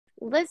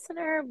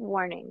Listener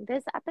warning,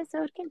 this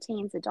episode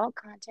contains adult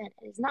content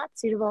and is not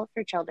suitable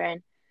for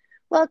children.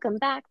 Welcome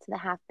back to the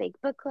Half Baked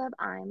Book Club.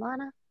 I'm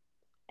Lana.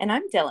 And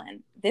I'm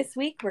Dylan. This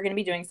week, we're going to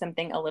be doing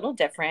something a little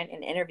different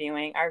and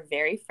interviewing our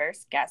very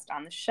first guest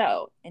on the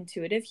show,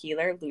 Intuitive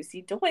Healer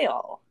Lucy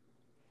Doyle.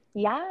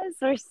 Yes,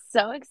 we're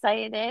so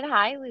excited.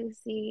 Hi,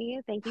 Lucy.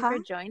 Thank you Hi.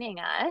 for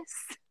joining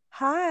us.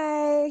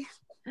 Hi.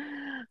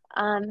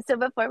 So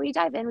before we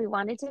dive in, we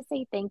wanted to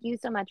say thank you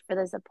so much for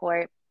the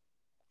support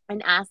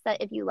and ask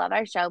that if you love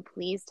our show,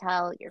 please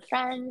tell your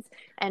friends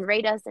and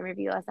rate us and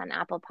review us on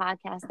Apple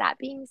Podcasts. That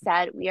being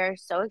said, we are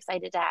so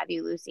excited to have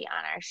you, Lucy,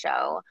 on our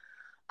show.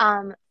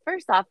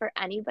 First off, for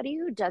anybody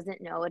who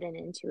doesn't know what an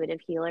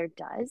intuitive healer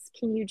does,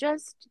 can you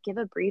just give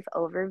a brief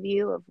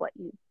overview of what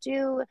you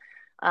do?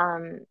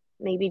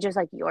 Maybe just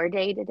like your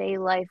day-to-day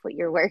life, what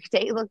your work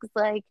day looks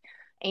like,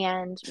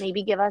 and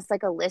maybe give us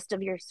like a list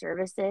of your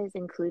services,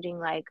 including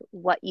like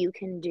what you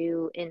can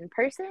do in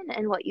person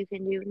and what you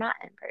can do not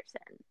in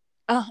person.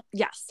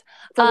 Yes.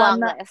 It's a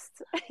long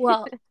list.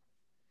 Well,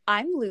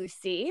 I'm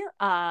Lucy.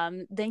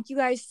 Thank you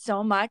guys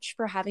so much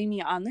for having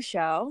me on the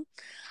show.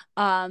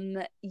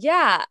 As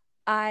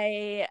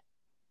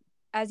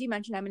you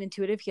mentioned, I'm an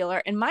intuitive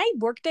healer, and my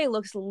workday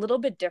looks a little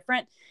bit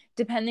different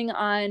depending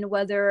on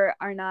whether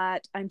or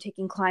not I'm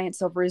taking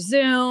clients over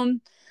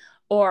Zoom,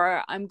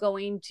 or I'm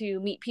going to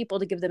meet people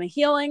to give them a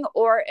healing,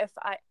 or if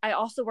I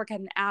also work at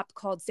an app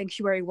called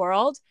Sanctuary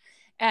World,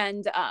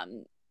 and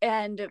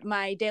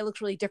my day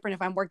looks really different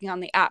if I'm working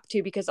on the app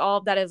too, because all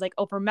of that is like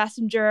over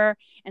Messenger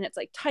and it's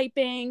like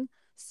typing.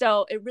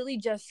 So it really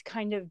just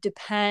kind of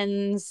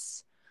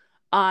depends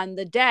on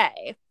the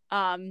day.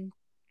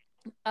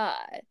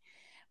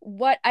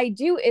 What I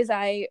do is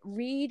I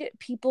read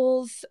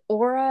people's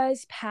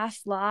auras,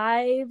 past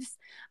lives.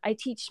 I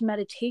teach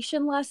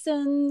meditation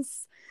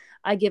lessons.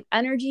 I give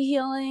energy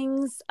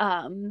healings.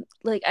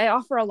 I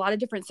offer a lot of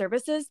different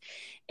services,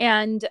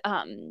 and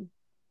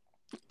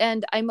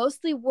I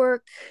mostly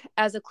work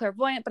as a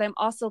clairvoyant, but I'm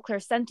also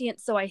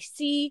clairsentient. So I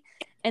see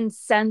and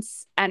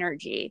sense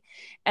energy.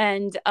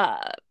 And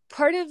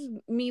part of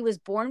me was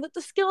born with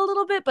the skill a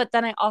little bit, but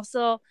then I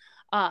also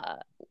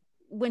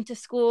went to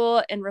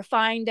school and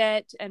refined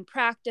it and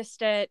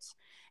practiced it,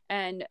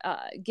 and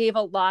gave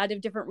a lot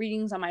of different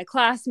readings on my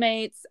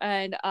classmates.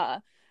 And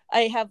I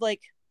have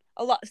like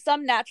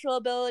some natural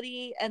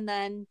ability, and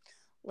then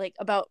like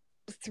about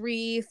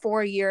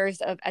 3-4 years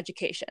of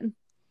education.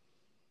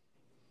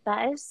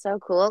 That is so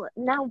cool.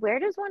 Now, where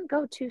does one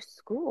go to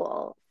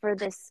school for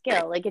this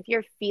skill? Like, if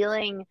you're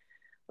feeling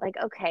like,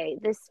 okay,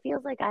 this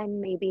feels like I'm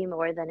maybe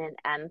more than an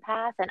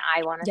empath and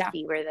I want to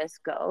see where this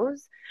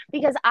goes.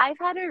 Because I've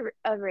had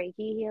a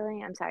Reiki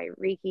healing. I'm sorry,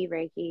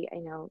 Reiki. I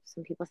know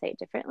some people say it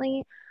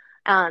differently.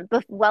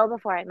 But well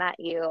before I met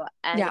you.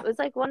 And it was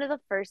like one of the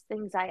first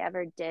things I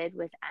ever did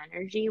with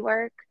energy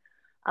work.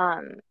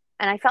 And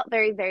I felt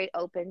very, very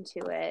open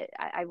to it.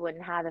 I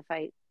wouldn't have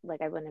I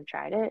wouldn't have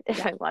tried it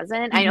if I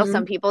wasn't. Mm-hmm. I know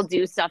some people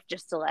do stuff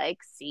just to like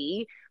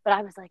see, but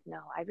I was like, no,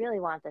 I really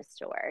want this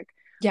to work.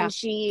 Yeah. And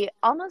she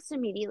almost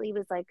immediately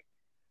was like,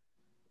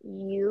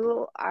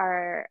 you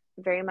are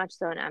very much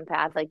so an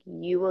empath. Like,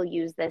 you will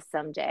use this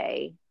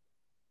someday,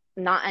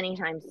 not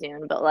anytime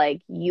soon, but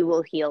like you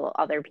will heal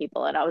other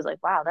people. And I was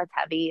like, wow, that's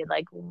heavy.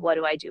 Like, what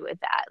do I do with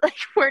that? Like,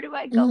 where do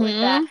I go with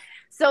that?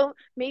 So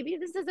maybe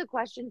this is a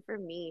question for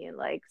me,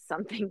 like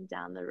something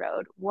down the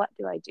road. What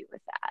do I do with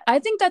that? I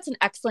think that's an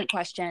excellent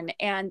question.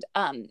 And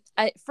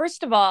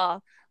first of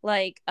all,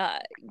 like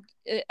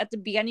at the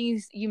beginning,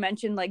 you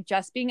mentioned like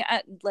just being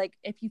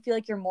if you feel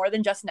like you're more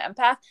than just an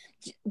empath,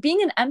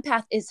 being an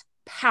empath is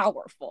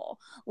powerful.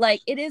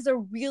 Like, it is a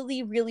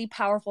really, really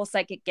powerful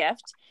psychic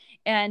gift.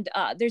 And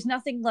there's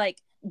nothing like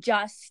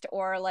just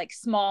or like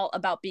small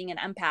about being an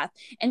empath.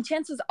 And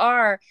chances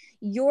are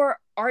you're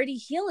already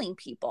healing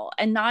people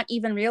and not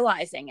even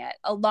realizing it.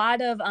 A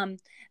lot of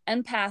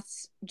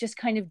empaths just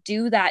kind of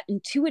do that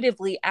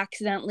intuitively,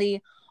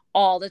 accidentally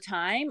all the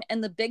time.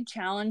 And the big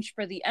challenge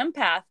for the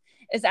empath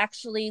is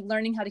actually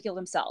learning how to heal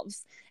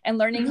themselves and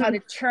learning how to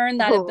turn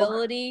that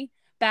ability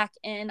back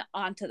in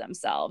onto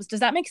themselves. Does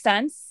that make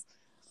sense?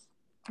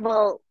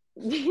 Well,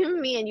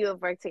 me and you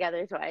have worked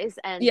together twice,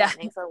 and that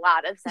makes a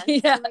lot of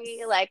sense to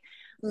me. Like,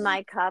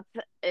 my cup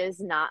is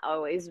not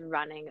always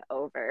running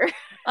over.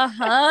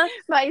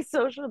 My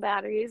social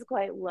battery is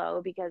quite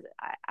low because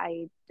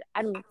I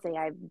don't say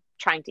I'm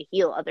trying to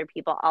heal other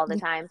people all the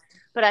time,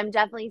 but I'm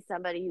definitely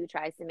somebody who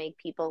tries to make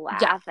people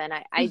laugh. And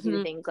I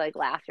do think like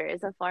laughter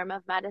is a form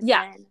of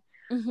medicine.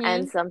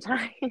 And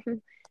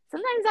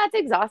sometimes that's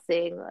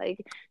exhausting.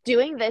 Like,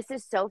 doing this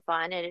is so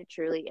fun, and it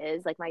truly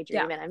is like my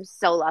dream. And I'm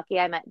so lucky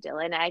I met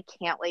Dylan, and I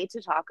can't wait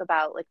to talk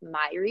about like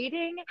my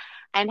reading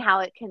and how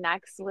it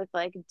connects with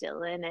like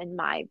Dylan and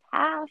my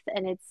path.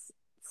 And it's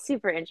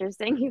super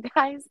interesting, you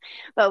guys,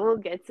 but we'll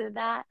get to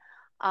that.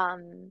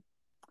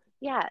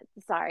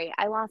 Sorry,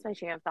 I lost my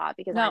train of thought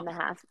because I'm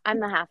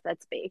the half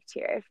that's baked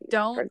here. If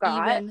you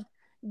forgot.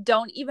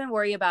 Don't even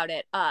worry about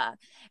it. A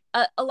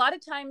lot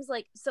of times,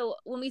 like, so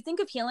when we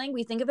think of healing,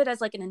 we think of it as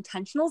like an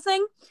intentional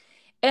thing.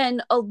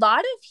 And a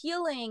lot of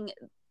healing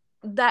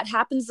that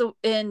happens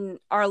in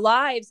our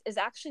lives is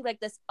actually like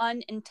this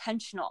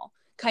unintentional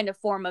kind of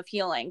form of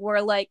healing,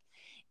 where like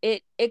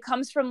it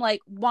comes from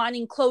like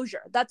wanting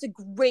closure. That's a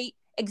great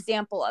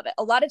example of it.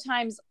 A lot of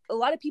times, a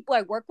lot of people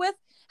I work with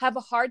have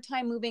a hard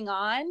time moving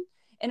on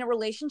in a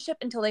relationship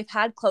until they've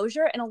had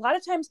closure. And a lot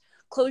of times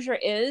closure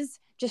is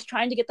just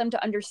trying to get them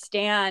to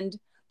understand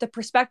the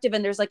perspective,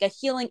 and there's like a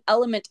healing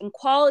element and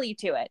quality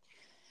to it.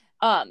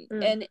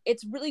 And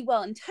it's really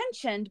well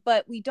intentioned,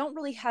 but we don't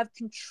really have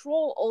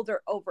control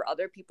over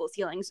other people's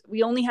healings.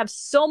 We only have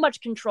so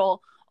much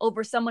control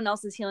over someone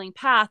else's healing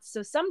path.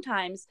 So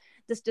sometimes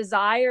this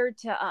desire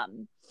to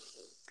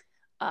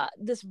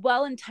this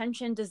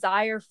well-intentioned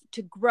desire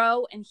to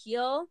grow and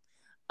heal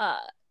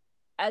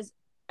as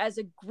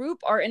a group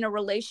or in a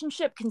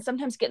relationship can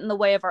sometimes get in the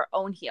way of our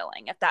own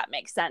healing, if that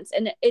makes sense.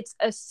 And it's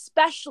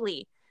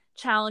especially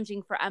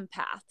challenging for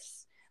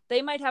empaths.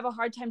 They might have a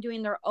hard time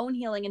doing their own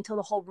healing until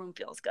the whole room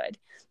feels good.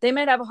 They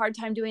might have a hard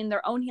time doing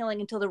their own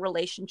healing until the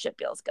relationship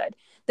feels good.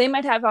 They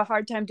might have a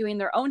hard time doing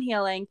their own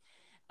healing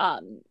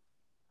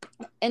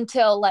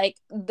until like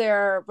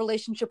their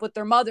relationship with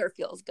their mother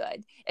feels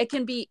good. It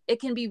can be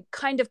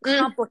kind of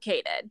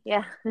complicated.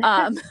 Yeah.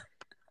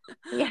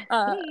 Yeah.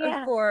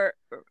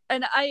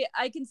 And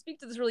I can speak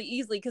to this really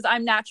easily because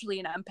I'm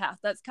naturally an empath.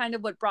 That's kind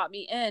of what brought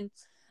me in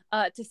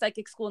to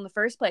psychic school in the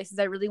first place, is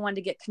I really wanted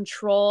to get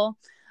control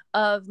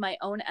of my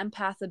own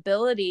empath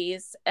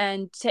abilities.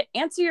 And to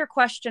answer your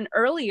question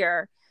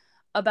earlier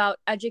about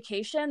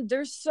education,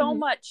 there's so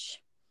much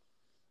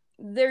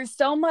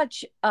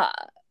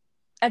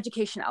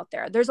education out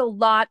there. There's a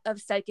lot of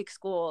psychic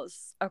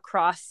schools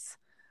across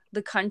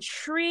the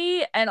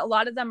country, and a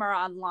lot of them are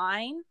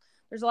online.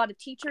 There's a lot of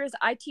teachers.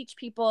 I teach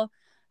people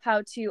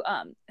how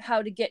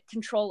to get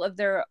control of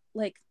their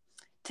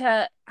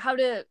how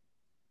to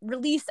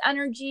release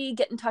energy,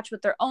 get in touch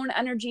with their own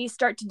energy,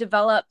 start to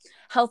develop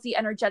healthy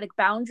energetic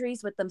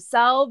boundaries with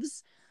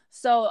themselves.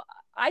 So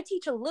I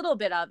teach a little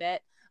bit of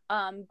it,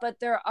 but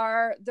there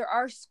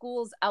are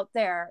schools out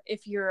there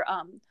if you're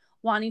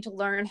wanting to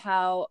learn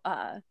how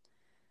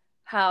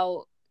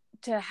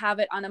to have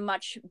it on a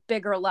much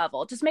bigger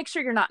level. Just make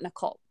sure you're not in a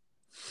cult.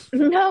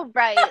 No,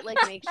 right. Like,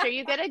 make sure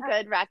you get a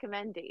good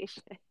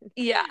recommendation.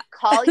 Yeah.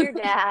 Call your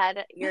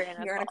dad. You're in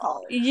a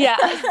cult. Yeah.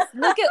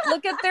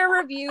 Look at their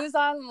reviews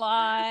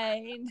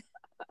online.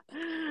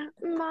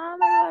 Mom,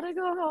 I want to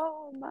go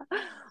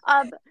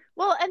home.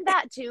 Well, and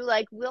that too,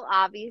 like, we'll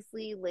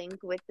obviously link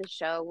with the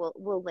show.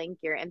 We'll link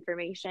your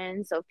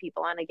information. So if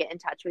people want to get in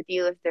touch with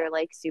you, if they're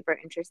like super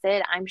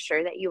interested, I'm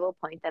sure that you will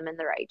point them in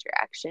the right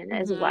direction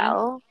as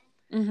well.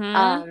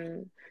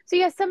 So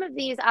yeah, some of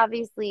these,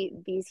 obviously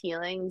these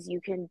healings you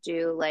can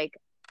do, like,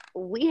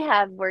 we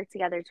have worked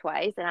together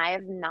twice and I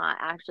have not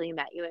actually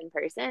met you in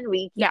person.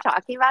 We keep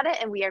talking about it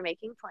and we are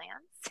making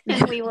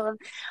plans and we will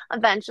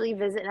eventually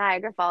visit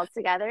Niagara Falls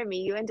together. Me,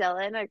 you and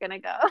Dylan are going to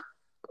go.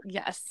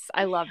 Yes.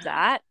 I love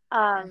that.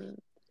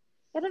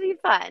 It'll be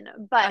fun,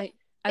 but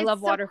I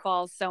love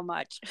waterfalls so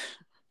much.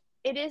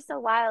 It is so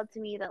wild to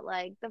me that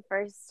like the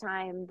first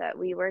time that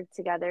we worked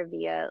together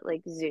via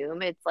like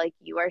Zoom, it's like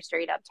you are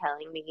straight up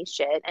telling me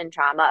shit and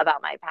trauma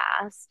about my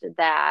past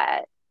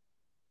that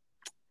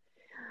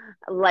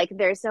like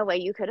there's no way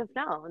you could have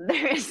known.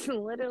 There is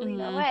literally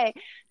no way.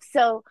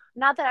 So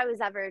not that I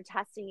was ever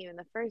testing you in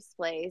the first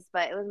place,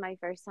 but it was my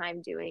first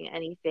time doing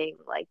anything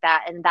like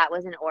that, and that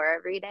was an aura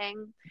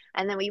reading.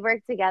 And then we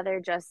worked together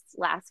just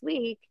last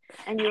week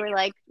and you were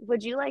like,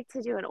 would you like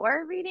to do an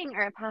aura reading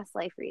or a past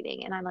life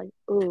reading? And I'm like,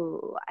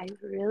 ooh, I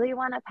really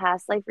want a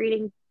past life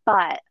reading.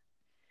 But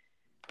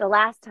the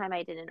last time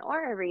I did an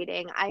aura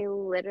reading, I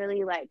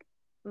literally, like,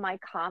 my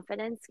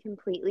confidence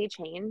completely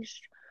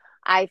changed.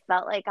 I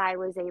felt like I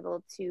was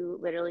able to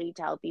literally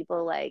tell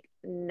people, like,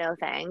 no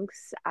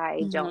thanks,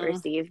 I don't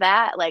receive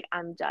that. Like,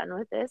 I'm done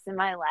with this in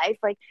my life.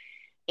 Like,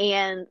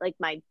 and like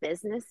my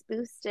business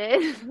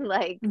boosted.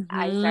 Like,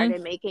 I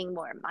started making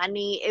more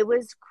money. It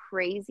was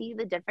crazy,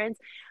 the difference.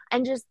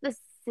 And just this,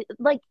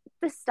 like,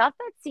 the stuff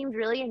that seemed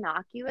really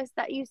innocuous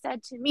that you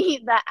said to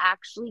me that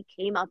actually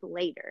came up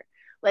later.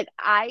 Like,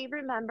 I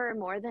remember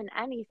more than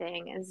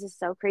anything, it's just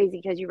so crazy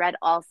because you read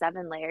all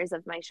 7 layers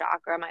of my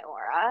chakra, my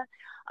aura.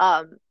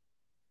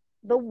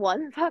 The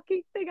one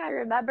fucking thing I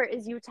remember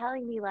is you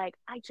telling me, like,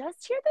 I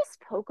just hear this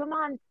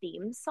Pokemon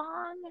theme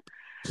song.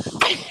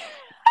 And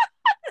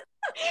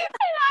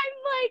I'm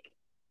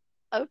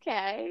like,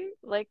 okay,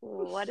 like,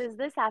 what does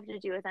this have to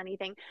do with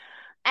anything?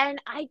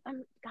 And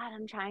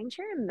I'm trying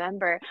to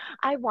remember.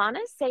 I want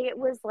to say it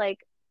was like,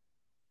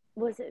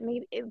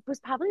 it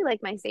was probably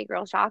like my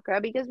sacral chakra,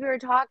 because we were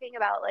talking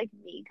about like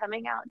me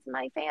coming out to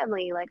my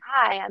family, like,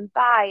 hi, I'm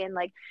bi, and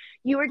like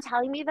you were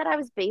telling me that I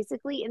was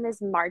basically in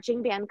this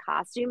marching band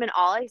costume, and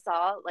all I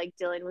saw, like,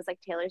 Dylan, was like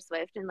Taylor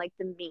Swift and like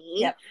the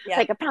me,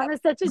 like, I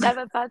promise that should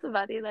never pass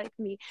somebody like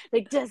me,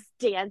 like just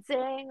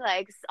dancing,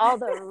 like all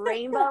the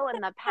rainbow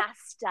and the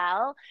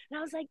pastel, and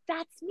I was like,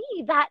 that's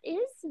me, that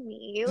is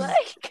me,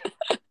 like.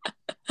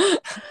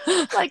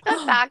 Like,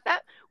 the fact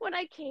that when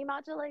I came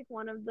out to like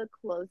one of the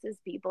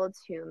closest people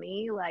to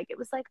me, like, it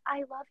was like, I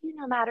love you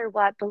no matter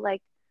what, but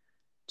like,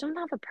 don't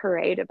have a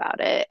parade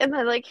about it. And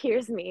then like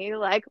here's me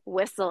like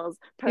whistles,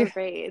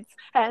 parades,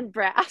 and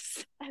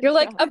brass. And You're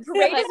like, a drums.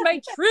 parade is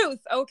my truth,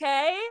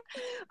 okay?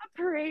 A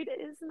parade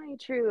is my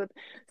truth.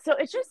 So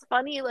it's just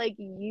funny, like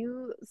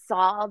you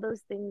saw all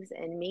those things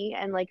in me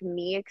and like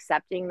me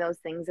accepting those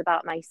things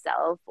about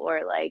myself,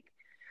 or like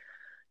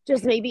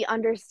just maybe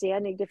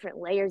understanding different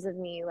layers of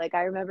me. Like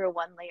I remember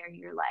one layer,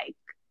 you're like,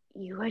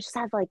 you just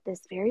have like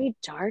this very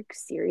dark,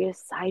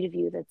 serious side of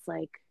you that's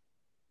like,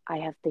 I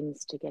have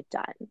things to get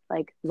done.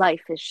 Like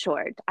life is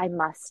short. I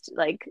must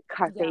like Yeah.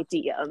 carpe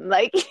diem.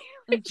 Like,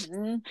 Mm-hmm.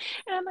 and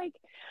I'm like,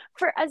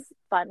 for as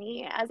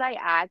funny as I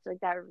act, like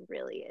that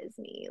really is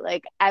me.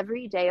 Like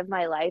every day of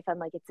my life, I'm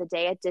like, it's a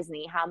day at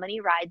Disney. How many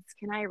rides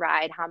can I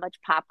ride? How much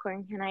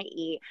popcorn can I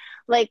eat?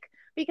 Like,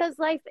 because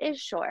life is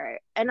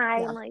short. And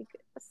I'm Yeah. like,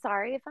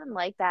 sorry if I'm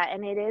like that.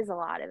 And it is a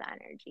lot of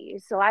energy.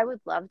 So I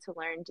would love to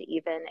learn to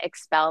even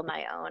expel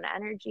my own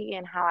energy.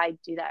 And how I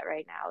do that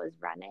right now is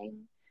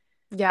running.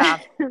 Yeah.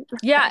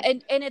 Yeah.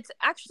 And it's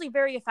actually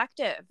very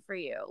effective for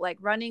you. Like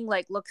running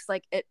like looks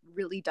like it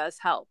really does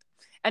help.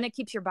 And it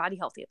keeps your body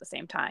healthy at the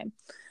same time.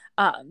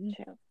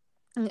 True.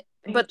 Very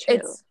But true.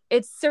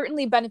 it's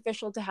certainly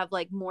beneficial to have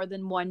like more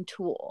than one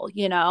tool,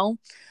 you know,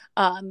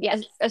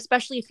 Yes.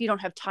 especially if you don't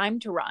have time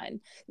to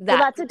run Well,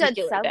 that that's a good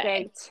particular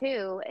day. segue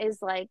too,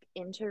 is like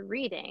into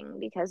reading,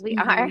 because we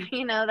are,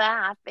 Mm-hmm. the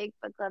Half Baked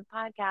Book Club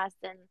podcast.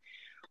 And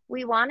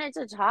we wanted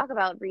to talk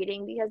about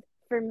reading because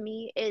for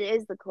me, it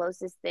is the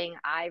closest thing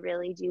I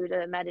really do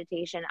to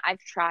meditation. I've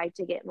tried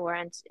to get more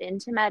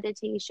into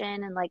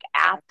meditation and like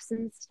Yeah. apps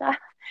and stuff.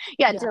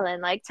 Yeah, Yeah. Dylan,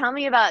 like tell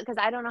me about, because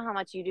I don't know how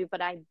much you do,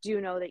 but I do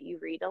know that you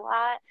read a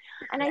lot.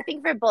 And I Yeah.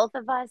 think for both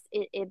of us,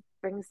 it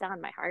brings down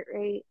my heart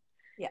rate.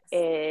 Yes.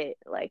 It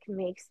like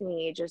makes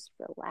me just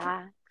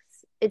relax.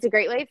 It's a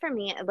great way for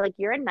me. Like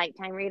you're a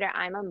nighttime reader.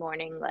 I'm a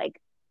morning, like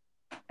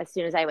as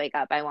soon as I wake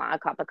up, I want a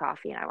cup of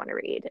coffee and I want to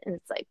read. And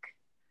it's like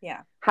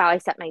Yeah. how I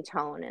set my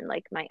tone and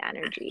like my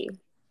energy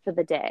for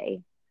the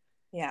day.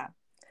 Yeah.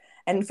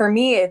 And for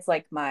me, it's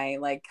like my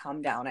like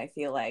come down, I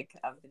feel like,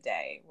 of the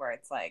day, where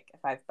it's like if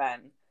I've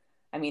been,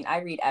 I mean, I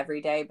read every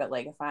day, but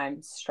like if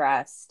I'm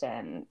stressed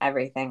and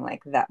everything,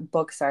 like that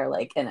books are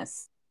like in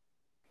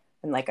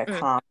like a Mm.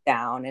 calm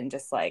down and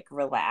just like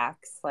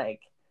relax.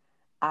 Like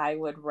I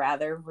would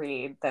rather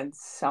read than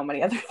so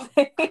many other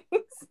things.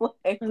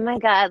 Like Oh my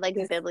God, like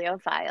just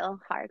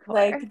bibliophile,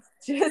 like hardcore.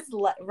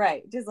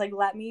 just like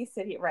let me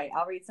sit here. Right.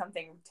 I'll read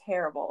something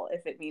terrible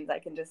if it means I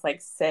can just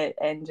like sit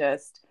and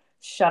just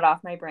shut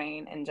off my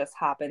brain and just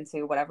hop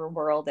into whatever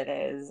world it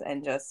is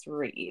and just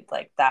read.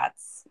 Like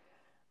that's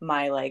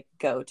my like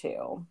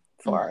go-to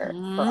for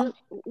Mm-hmm.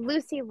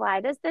 Lucy, why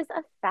does this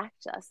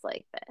affect us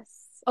like this?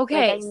 Like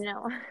I Okay.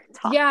 know,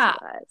 talk to Yeah.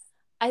 us.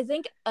 I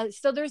think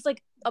so. There's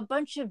like a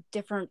bunch of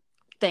different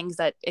things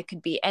that it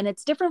could be, and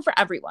it's different for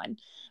everyone.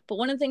 But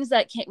one of the things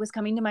that was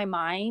coming to my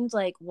mind,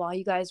 like while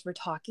you guys were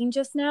talking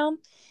just now,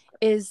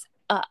 is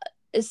uh,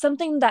 is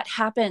something that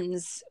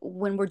happens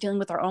when we're dealing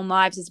with our own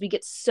lives. Is we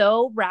get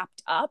so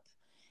wrapped up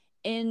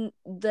in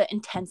the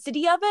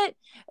intensity of it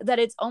that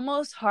it's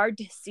almost hard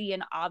to see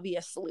an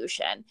obvious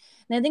solution.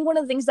 And I think one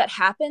of the things that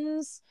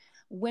happens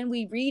when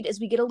we read is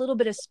we get a little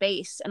bit of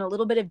space and a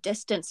little bit of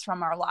distance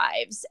from our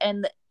lives,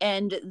 and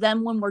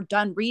then when we're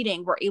done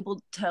reading we're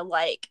able to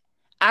like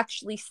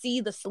actually see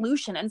the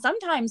solution. And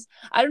sometimes,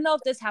 I don't know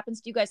if this happens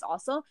to you guys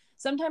also,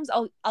 sometimes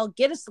I'll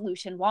get a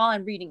solution while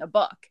I'm reading a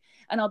book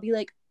and I'll be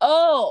like,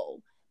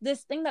 oh,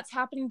 this thing that's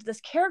happening to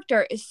this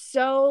character is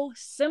so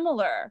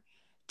similar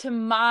to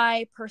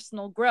my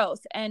personal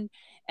growth. And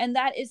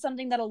that is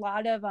something that a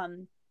lot of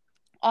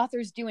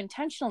authors do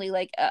intentionally.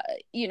 Like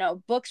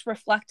books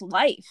reflect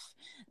life.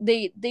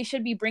 They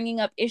should be bringing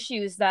up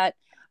issues that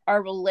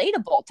are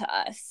relatable to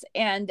us,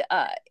 and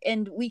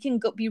we can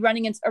be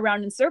running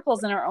around in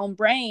circles in our own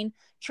brain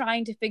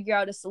trying to figure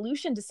out a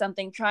solution to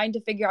something, trying to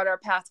figure out our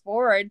path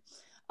forward,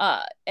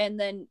 and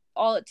then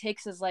all it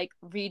takes is like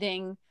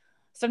reading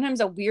sometimes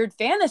a weird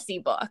fantasy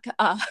book,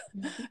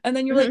 and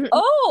then you're like,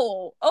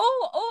 oh,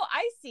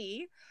 I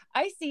see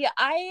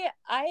I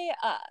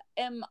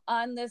am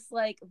on this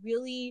like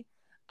really,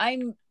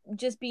 I'm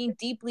just being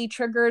deeply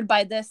triggered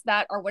by this,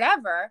 that, or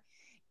whatever,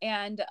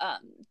 and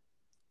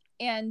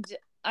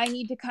I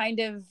need to kind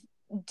of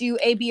do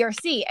A, B, or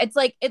C. It's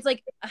like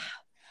I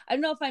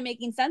don't know if I'm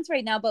making sense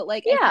right now, but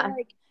like I feel Yeah.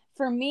 like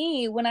for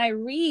me when I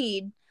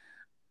read,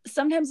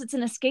 sometimes it's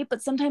an escape,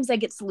 but sometimes I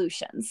get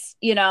solutions,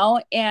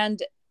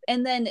 and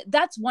then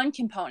that's one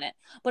component.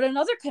 But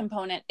another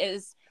component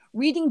is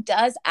reading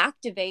does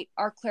activate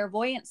our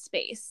clairvoyant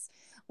space.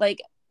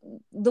 Like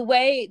the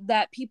way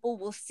that people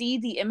will see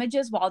the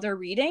images while they're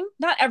reading.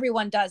 Not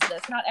everyone does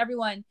this. Not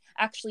everyone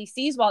actually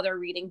sees while they're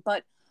reading,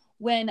 but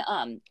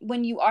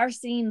when you are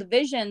seeing the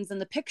visions and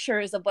the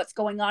pictures of what's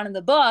going on in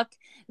the book,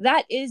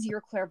 that is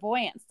your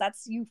clairvoyance.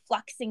 That's you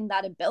flexing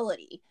that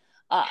ability.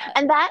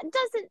 And that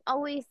doesn't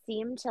always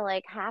seem to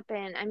like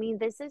happen. I mean,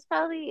 this is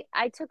probably,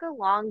 I took a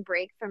long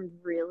break from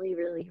really,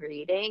 really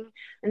reading.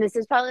 And this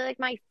is probably like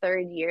my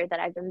third year that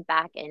I've been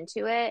back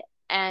into it.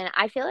 And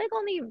I feel like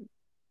only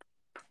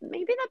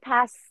maybe the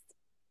past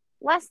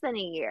less than a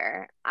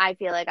year, I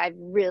feel like I've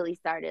really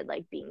started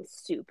like being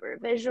super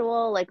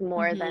visual, like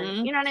more than,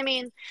 Mm-hmm. you know what I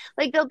mean?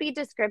 Like they'll be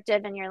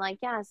descriptive and you're like,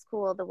 yeah, it's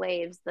cool, the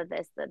waves, the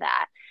this, the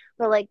that.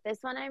 But like this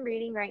one I'm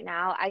reading right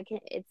now,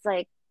 it's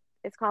like,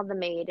 it's called The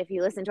Maid. If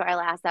you listen to our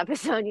last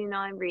episode, you know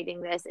I'm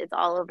reading this. It's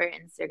all over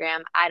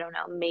Instagram. I don't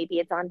know. Maybe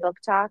it's on Book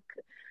Talk.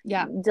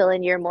 Yeah.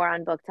 Dylan, you're more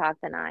on Book Talk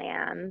than I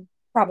am.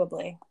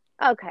 Probably.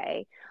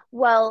 Okay.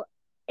 Well,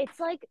 it's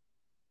like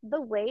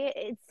the way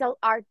it's so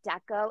Art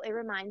Deco, it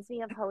reminds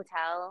me of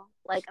Hotel,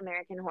 like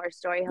American Horror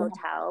Story Yeah.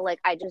 Hotel. Like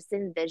I just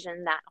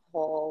envision that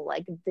whole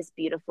like this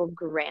beautiful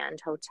grand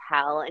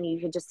hotel, and you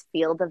can just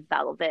feel the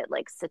velvet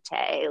like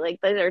settee,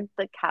 like the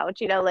couch,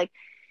 you know, like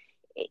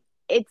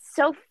it's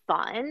so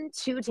fun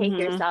to take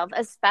Mm-hmm. yourself,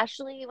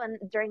 especially when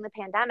during the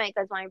pandemic.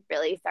 That's when I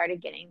really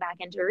started getting back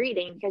into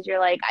reading because you're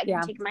like, I can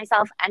Yeah. take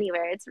myself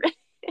anywhere. It's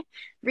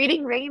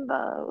reading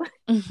Rainbow.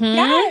 Mm-hmm.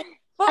 Yeah.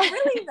 But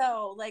really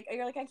though, like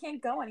you're like, I can't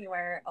go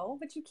anywhere. Oh,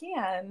 but you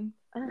can.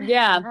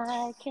 Yeah.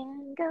 I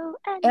can go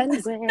And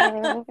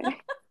anywhere.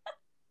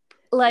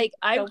 like So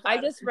I proud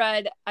of just her.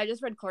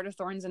 read Court of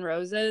Thorns and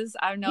Roses.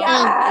 I don't know if you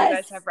Yes.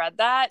 guys have read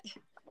that.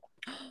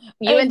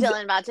 You and And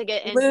Dylan about to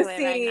get into it right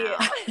Lucy.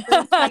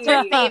 now. That's your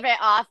Lucy. favorite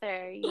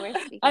author. You are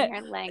I, speaking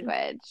her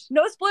language.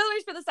 no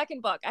spoilers for the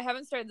second book. I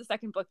haven't started the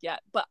second book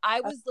yet, but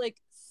I was like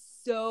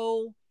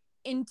so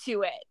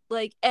into it.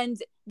 Like, and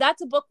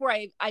that's a book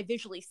where I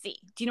visually see.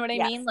 Do you know what I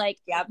Yes. mean? Like,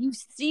 Yep. you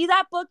see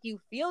that book, you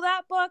feel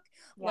that book.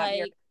 Yeah,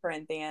 you're Like,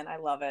 Corinthian. I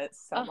love it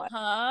so much.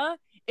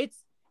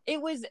 It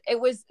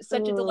was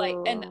such a delight.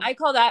 And Ooh.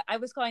 I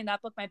was calling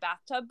that book my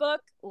bathtub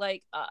book.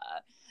 Like,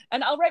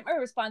 and I'll write my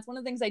response. One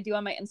of the things I do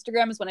on my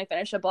Instagram is when I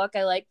finish a book,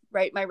 I like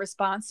write my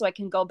response so I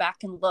can go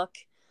back and look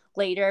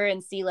later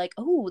and see like,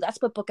 oh,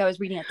 that's what book I was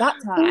reading at that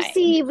time.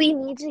 Lucy, we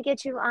need to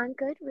get you on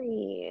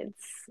Goodreads.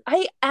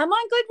 I am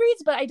on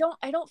Goodreads, but I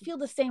don't feel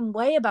the same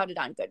way about it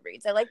on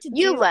Goodreads. I like to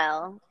You do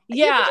will.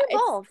 Yeah, You can do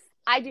both.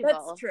 I do that's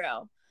both.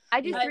 true.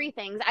 I do three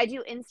things. I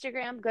do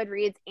Instagram,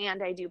 Goodreads,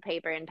 and I do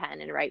paper and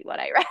pen and write what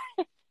I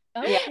read.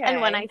 Okay.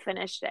 And when I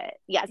finished it.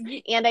 Yes.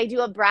 And I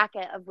do a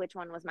bracket of which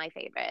one was my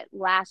favorite.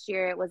 Last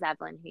year it was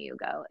Evelyn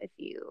Hugo, if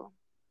you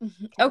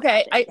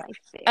Okay.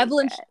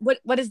 Evelyn, favorite.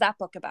 what is that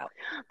book about?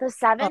 The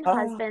Seven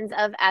Husbands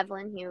of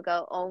Evelyn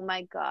Hugo. Oh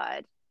my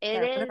God.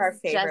 It is one of our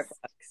favorite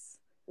books.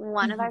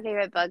 One of our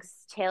favorite books.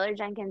 Taylor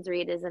Jenkins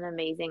Reid is an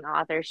amazing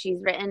author.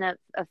 She's written a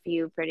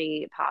few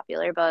pretty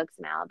popular books,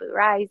 Malibu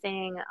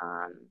Rising,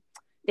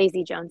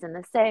 Daisy Jones and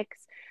the Six.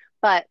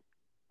 But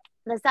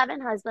The Seven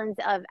Husbands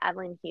of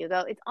Evelyn Hugo,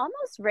 it's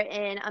almost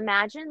written,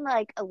 imagine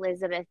like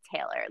Elizabeth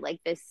Taylor,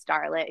 like this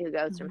starlet who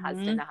goes from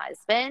husband to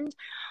husband.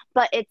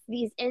 But it's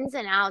these ins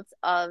and outs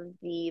of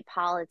the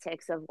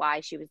politics of why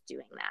she was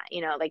doing that.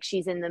 You know, like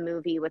she's in the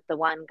movie with the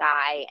one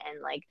guy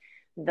and like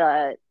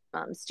the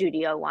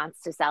studio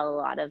wants to sell a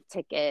lot of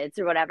tickets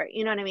or whatever.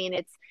 You know what I mean?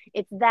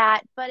 It's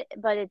that, but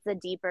it's a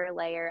deeper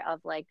layer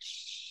of like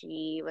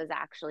she was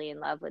actually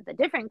in love with a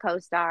different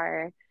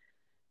co-star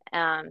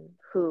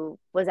who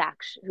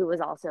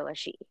was also a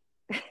she.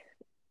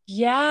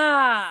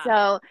 Yeah.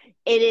 So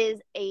it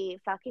is a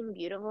fucking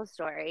beautiful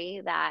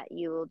story that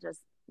you will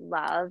just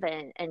love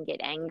and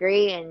get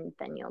angry and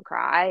then you'll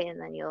cry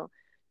and then you'll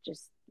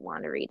just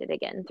want to read it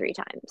again 3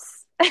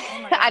 times. Oh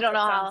my God, I don't know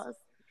how else.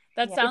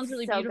 That sounds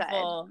really so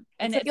beautiful.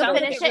 Good. And you'll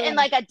finish it in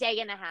like a day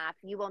and a half.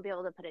 You won't be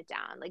able to put it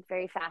down. Like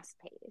very fast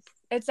paced.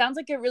 It sounds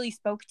like it really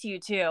spoke to you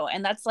too.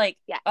 And that's like,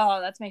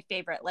 oh, that's my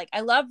favorite. Like I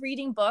love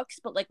reading books,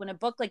 but like when a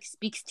book like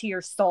speaks to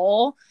your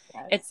soul,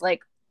 it's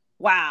like,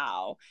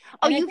 wow.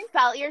 And you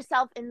felt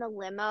yourself in the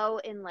limo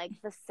in like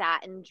the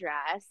satin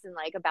dress and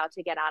like about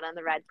to get out on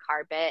the red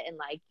carpet and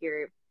like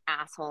your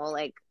asshole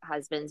like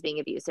husband's being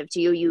abusive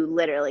to you. You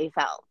literally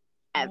felt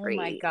every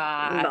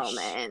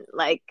moment.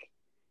 Like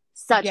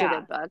such a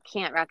good book.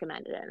 Can't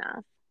recommend it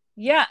enough.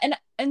 Yeah.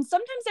 And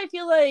sometimes I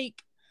feel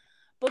like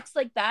books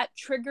like that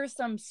trigger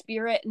some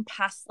spirit and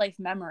past life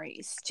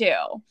memories too.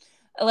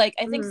 Like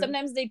I think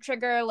sometimes they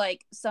trigger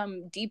like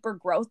some deeper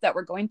growth that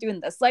we're going through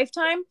in this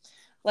lifetime.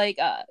 Like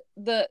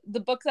the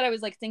book that I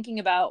was like thinking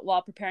about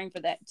while preparing for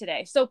that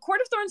today. So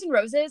Court of Thorns and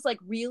Roses like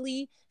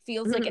really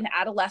feels like an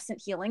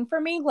adolescent healing for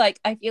me. Like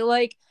I feel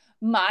like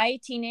my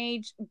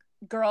teenage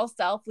girl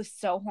self was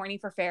so horny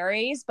for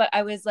fairies, but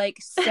I was like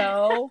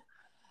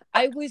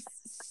I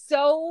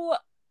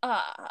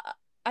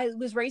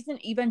was raised in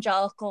an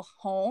evangelical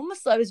home,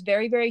 so I was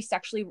very, very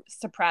sexually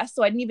suppressed.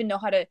 So I didn't even know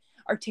how to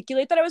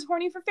articulate that I was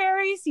horny for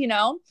fairies, you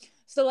know?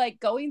 So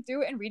like going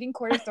through and reading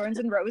Court of Thorns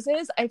and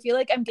Roses, I feel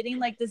like I'm getting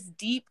like this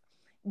deep,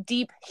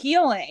 deep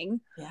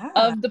healing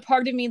of the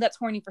part of me that's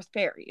horny for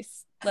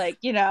fairies. Like,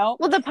 you know?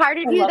 Well, the part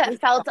of you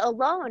that felt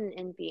alone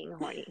in being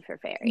horny for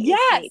fairies.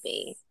 Yes.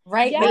 Maybe.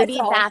 Right. Yes.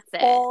 Maybe that's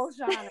it. Whole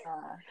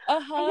genre.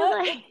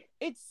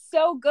 It's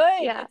so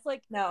good. Yeah. It's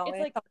like, it's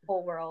like the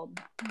whole world.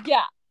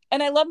 Yeah.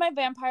 And I love my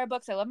vampire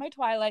books. I love my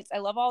Twilights. I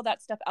love all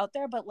that stuff out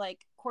there. But like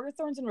Court of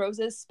Thorns and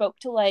Roses spoke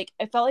to like,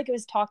 I felt like it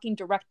was talking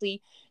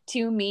directly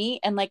to me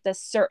and like the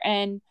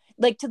certain,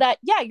 like to that.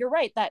 Yeah, you're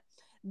right.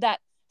 That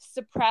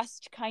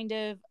suppressed kind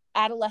of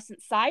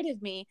adolescent side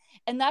of me.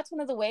 And that's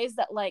one of the ways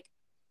that like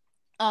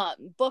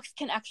books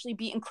can actually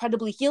be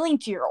incredibly healing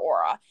to your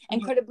aura,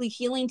 incredibly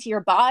healing to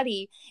your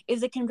body,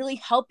 is it can really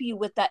help you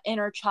with that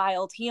inner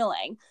child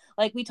healing.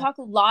 Like we talk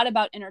a lot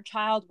about inner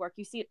child work.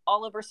 You see it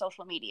all over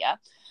social media.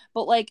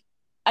 But like,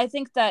 I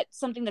think that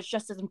something that's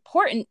just as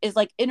important is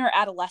like inner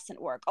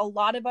adolescent work. A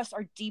lot of us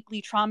are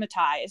deeply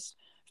traumatized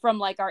from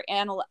like our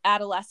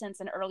adolescence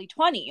and early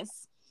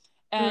 20s.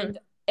 And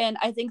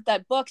I think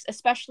that books,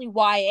 especially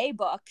YA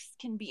books,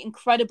 can be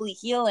incredibly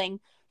healing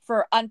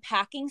for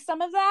unpacking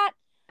some of that.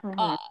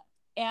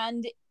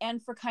 And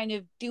for kind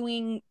of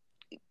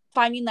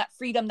finding that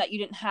freedom that you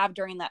didn't have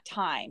during that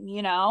time,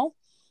 you know?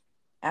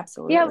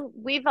 Absolutely. Yeah,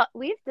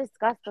 we've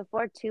discussed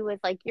before too with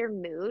like your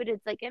mood.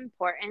 It's like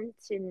important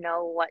to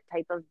know what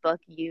type of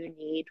book you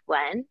need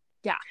when.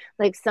 Yeah.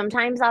 Like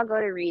sometimes I'll go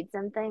to read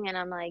something and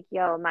I'm like,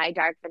 yo, my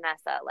dark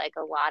Vanessa, like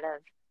a lot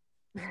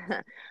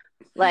of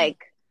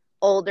like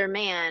older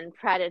man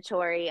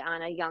predatory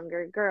on a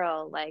younger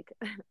girl, like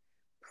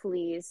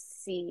please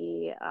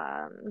see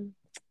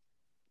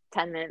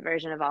 10-minute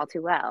version of All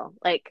Too Well,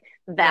 like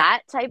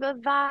that type of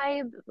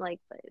vibe, like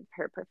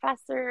her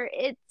professor.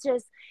 It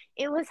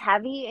was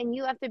heavy, and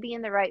you have to be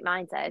in the right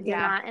mindset. If you're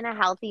not in a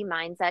healthy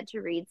mindset to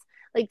read,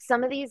 like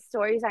some of these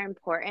stories are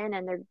important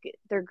and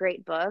they're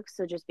great books,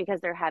 so just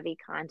because they're heavy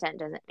content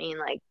doesn't mean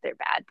like they're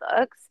bad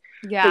books.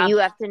 But you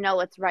have to know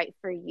what's right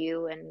for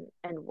you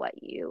and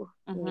what you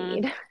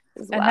need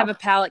as well. And have a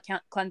palate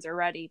cleanser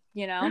ready,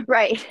 you know?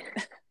 Right.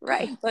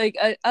 Like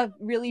a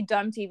really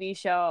dumb TV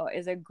show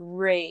is a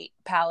great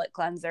palate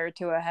cleanser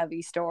to a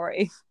heavy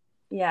story.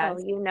 Yeah. Oh,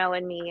 you know,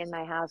 and me and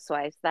my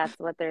housewives, that's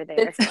what they're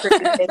there for.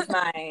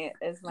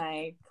 is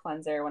my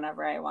cleanser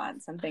whenever I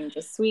want something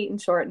just sweet and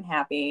short and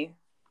happy.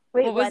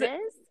 Wait, what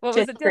is? What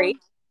was it? Creek.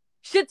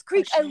 Schitt's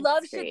Creek. I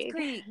love Schitt's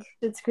Creek.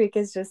 Schitt's Creek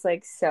is just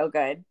like so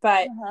good.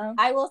 But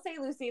I will say,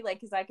 Lucy,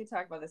 like, because I could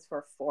talk about this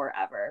for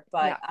forever.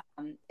 But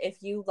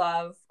if you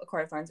love A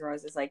Court of Thorns and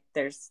Roses, like,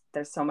 there's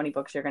so many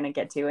books you're gonna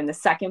get to, and the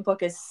second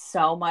book is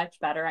so much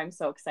better. I'm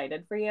so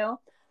excited for you.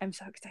 I'm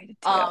so excited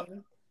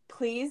too.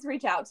 Please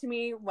reach out to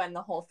me when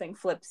the whole thing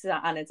flips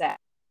on its ass.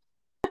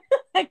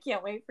 I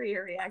can't wait for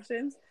your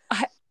reactions.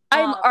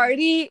 I'm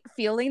already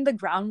feeling the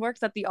groundwork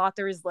that the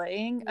author is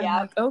laying. I'm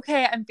like,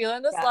 okay, I'm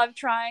feeling this love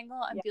triangle.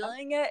 I'm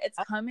feeling it. It's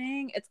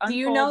coming. It's unfolding. Do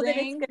you know that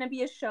it's going to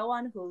be a show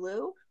on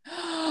Hulu?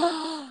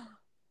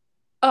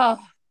 Oh,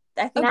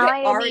 I think now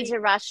I need to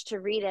rush to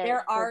read it.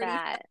 They're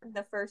already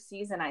the first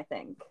season, I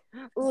think.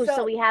 Ooh,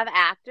 so we have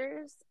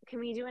actors. Can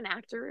we do an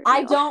actor review?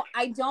 I don't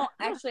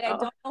actually. I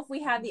don't know if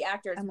we have the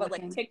actors, but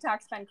like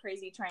TikTok's been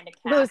crazy trying to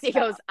cast. Lucy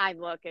goes, I'm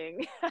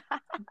looking.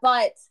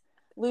 But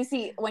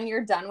Lucy, when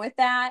you're done with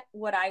that,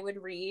 what I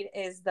would read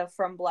is the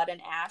From Blood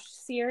and Ash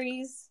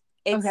series.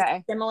 It's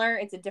similar.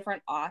 It's a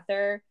different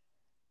author,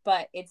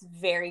 but it's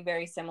very,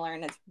 very similar,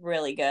 and it's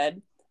really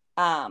good.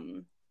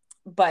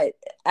 But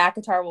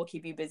ACOTAR will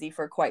keep you busy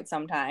for quite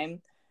some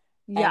time.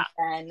 Yeah.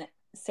 And then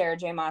Sarah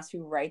J. Maas,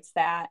 who writes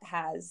that,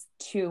 has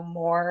 2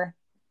 more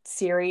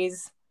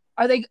series.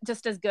 Are they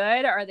just as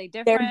good? Or are they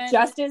different? They're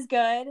just as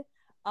good.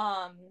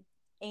 And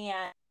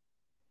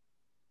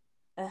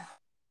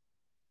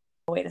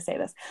way to say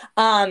this.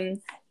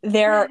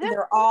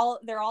 They're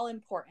all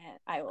important,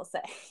 I will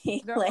say.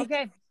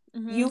 Like,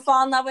 you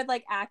fall in love with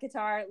like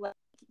ACOTAR, like,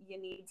 you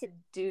need to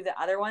do the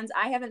other ones.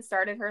 I haven't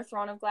started her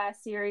Throne of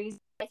Glass series.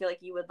 I feel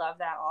like you would love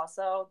that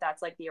also.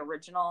 That's like the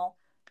original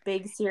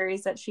big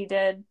series that she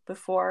did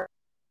before.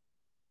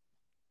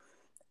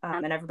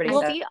 And everybody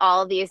see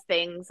all these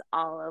things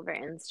all over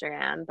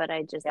Instagram, but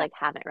I just like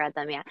haven't read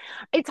them yet.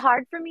 It's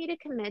hard for me to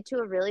commit to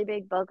a really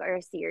big book or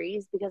a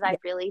series because I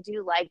really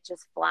do like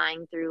just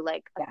flying through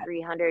like a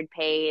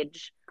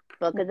 300-page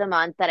book of the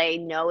month that I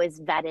know is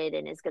vetted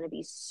and is going to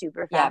be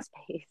super fast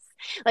paced.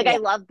 Like I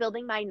love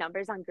building my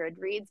numbers on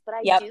Goodreads, but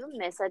I do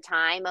miss a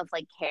time of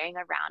like carrying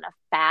around a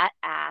fat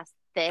ass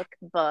thick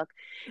book,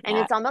 and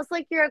it's almost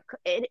like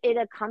it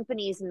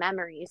accompanies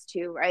memories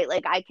too, right?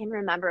 Like I can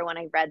remember when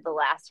I read the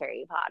last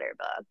Harry Potter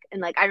book,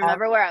 and like I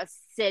remember where I was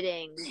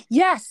sitting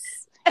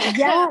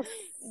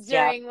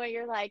during when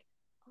you're like,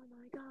 oh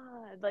my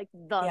god, like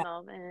the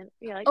moment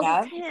you're like,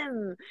 oh, it's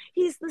him,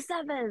 he's the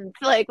 7th,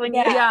 like when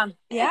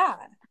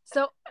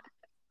so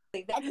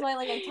that's why,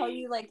 like, I tell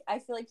you, like, I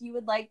feel like you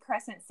would like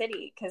Crescent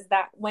City, because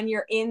that when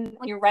you're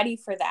ready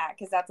for that,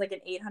 because that's like an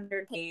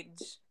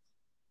 800-page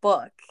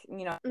book,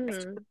 you know,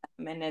 and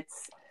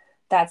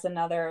that's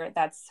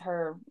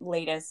her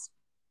latest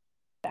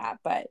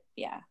but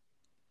I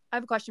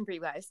have a question for you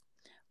guys.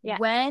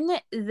 When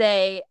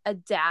they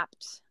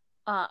adapt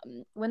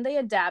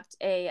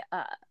a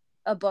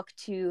book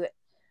to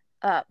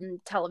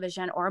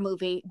television or a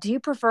movie, do you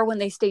prefer when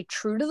they stay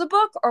true to the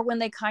book or when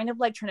they kind of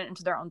like turn it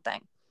into their own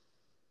thing?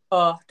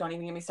 Oh, don't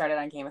even get me started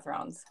on Game of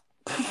Thrones.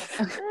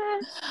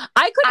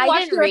 I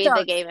didn't read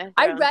the Game of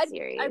Thrones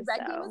series. I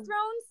read Game of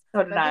Thrones.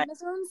 So did I. Game of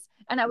Thrones,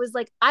 and I was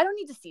like, I don't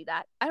need to see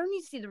that. I don't need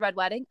to see the Red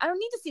Wedding. I don't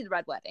need to see the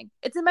Red Wedding.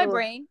 It's in my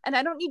brain, and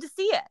I don't need to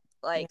see it.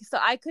 Like, so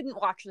I couldn't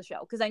watch the show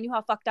because I knew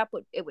how fucked up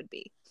it would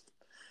be.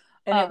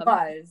 And it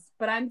was,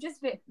 but I'm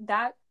just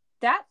that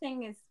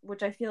thing is,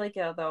 which I feel like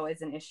although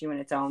is an issue in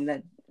its own,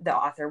 that the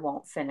author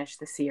won't finish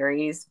the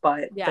series,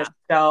 but the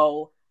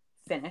show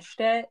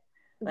finished it.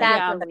 Like,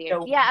 That's a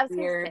weird. Yeah, I was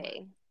weird, gonna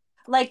say.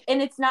 like,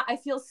 and it's not. I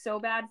feel so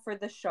bad for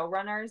the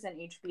showrunners and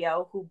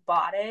HBO who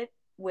bought it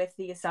with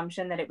the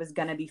assumption that it was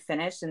going to be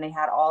finished, and they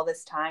had all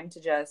this time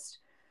to just,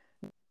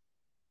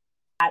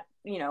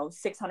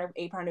 600,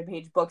 800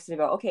 page books to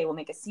go, okay, we'll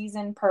make a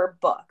season per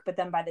book. But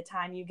then by the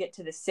time you get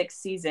to the 6th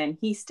season,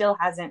 he still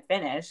hasn't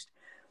finished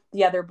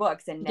the other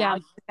books. And now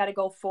you got to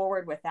go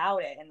forward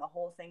without it. And the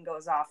whole thing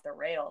goes off the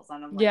rails.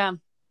 And I'm like,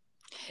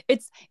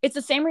 it's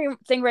the same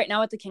thing right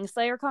now with the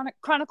Kingslayer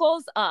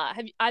Chronicles.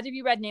 Have either of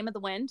you read Name of the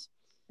Wind?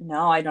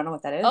 No, I don't know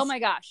what that is. Oh my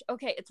gosh.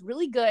 Okay. It's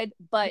really good,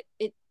 but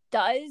it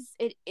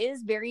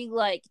is very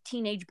like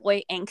teenage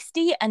boy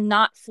angsty and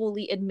not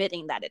fully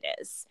admitting that it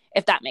is,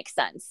 if that makes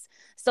sense.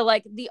 So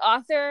like the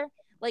author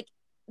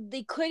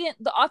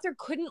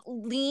couldn't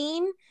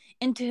lean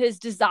into his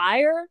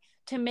desire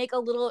to make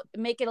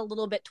it a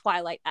little bit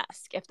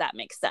Twilight-esque, if that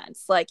makes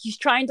sense. Like he's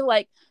trying to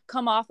like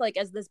come off like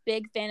as this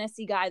big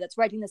fantasy guy that's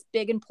writing this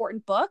big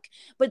important book,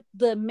 but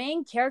the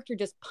main character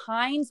just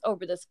pines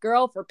over this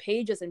girl for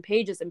pages and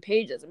pages and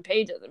pages and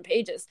pages and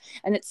pages,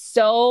 and it's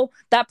so,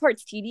 that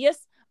part's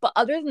tedious. But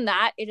other than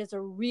that, it is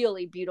a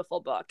really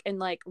beautiful book and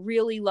like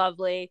really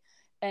lovely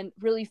and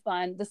really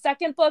fun. The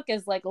second book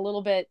is like a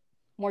little bit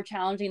more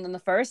challenging than the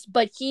first,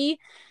 but he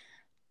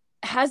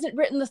hasn't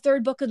written the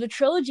third book of the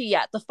trilogy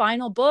yet, the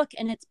final book,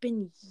 and it's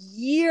been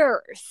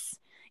years.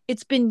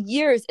 It's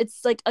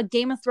like a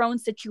Game of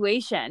Thrones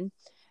situation.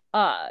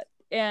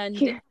 And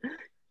you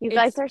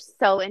guys are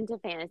so into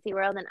fantasy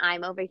world, and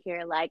I'm over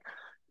here like,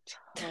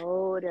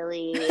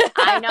 totally.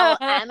 I know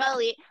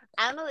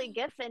Emily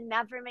Giffin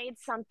never made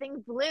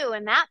something blue,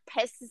 and that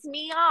pisses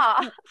me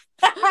off.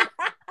 I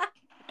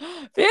know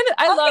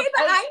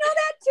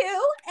that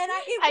too, and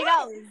I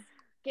know.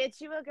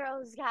 Get you a girl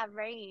who's got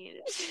range.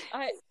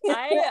 I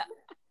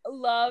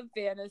love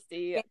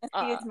fantasy.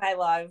 Fantasy is my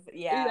love.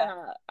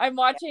 Yeah. I'm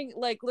watching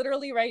like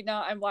literally right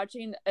now. I'm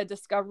watching A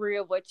Discovery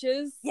of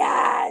Witches.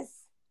 Yes.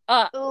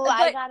 I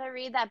gotta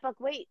read that book.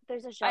 Wait,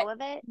 there's a show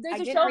of it. There's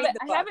a show of it.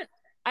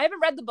 I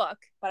haven't read the book,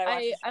 but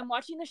I'm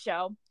watching the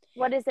show.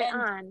 What is it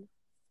on?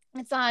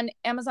 It's on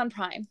Amazon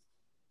Prime.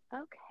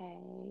 Okay.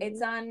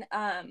 It's on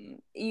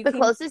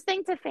closest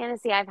thing to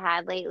fantasy I've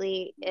had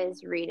lately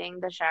is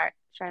reading the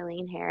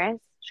Charlene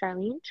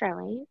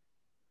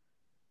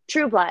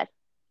True Blood.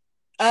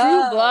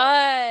 True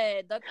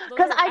Blood.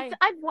 Because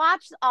I've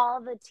watched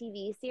all the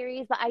TV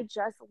series, but I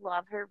just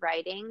love her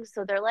writing.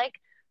 So they're like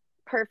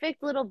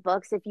perfect little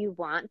books if you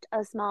want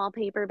a small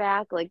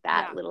paperback, like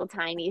that little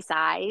tiny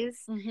size.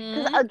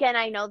 Because again,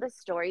 I know the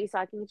story, so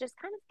I can just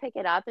kind of pick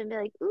it up and be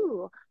like,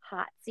 ooh,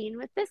 hot scene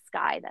with this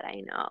guy that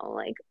I know.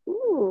 Like,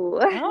 ooh.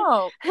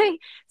 Oh.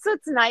 So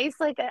it's nice.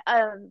 Like,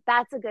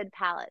 that's a good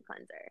palate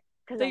cleanser.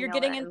 So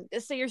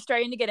you're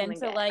starting to get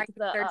into like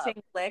the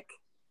searching flick.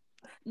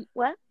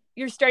 What?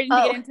 You're starting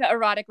to get into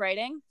erotic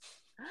writing?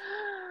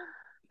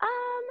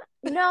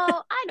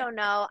 No, I don't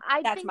know.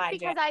 I That's think my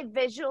because jam. I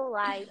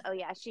visualize. Oh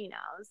yeah, she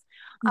knows.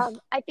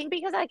 I think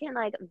because I can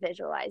like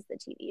visualize the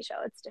TV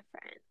show, it's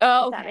different.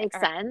 Oh, okay. That makes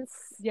sense.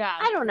 Yeah.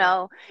 I don't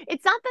know.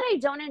 It's not that I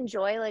don't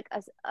enjoy like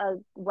a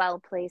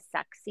well-placed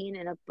sex scene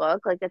in a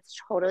book. Like that's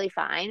totally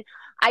fine.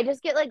 I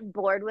just get like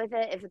bored with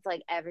it if it's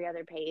like every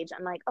other page.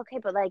 I'm like, okay,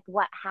 but like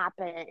what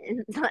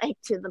happened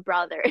like to the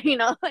brother? You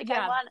know, like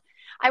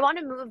I want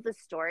to move the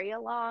story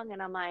along,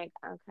 and I'm like,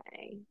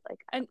 okay,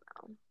 like I don't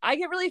know. I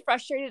get really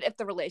frustrated if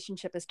the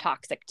relationship is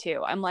toxic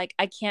too. I'm like,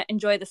 I can't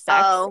enjoy the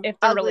sex if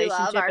the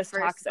relationship is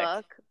toxic.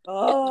 Book.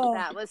 Oh,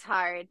 that was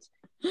hard.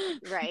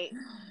 Right.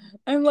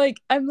 I'm like,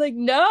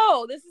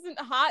 no, this isn't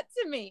hot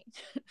to me.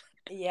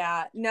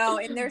 Yeah, no,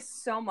 and there's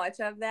so much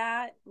of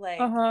that. Like,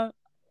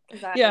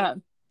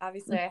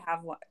 obviously, I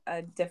have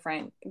a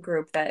different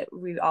group that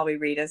we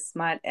read as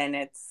smut,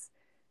 and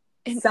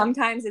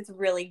sometimes it's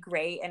really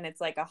great, and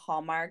it's like a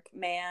Hallmark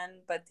man,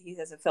 but he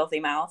has a filthy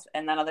mouth,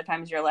 and then other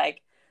times you're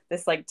like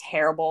this like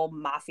terrible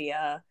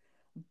mafia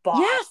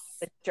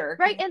boss, jerk,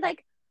 right? And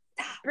like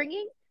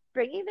bringing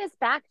this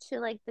back to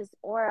like this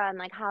aura and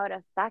like how it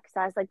affects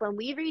us. Like when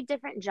we read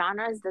different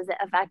genres, does it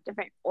affect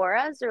different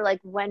auras, or like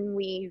when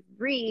we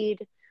read,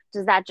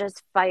 does that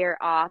just fire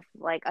off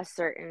like a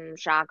certain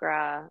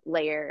chakra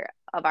layer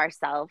of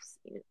ourselves?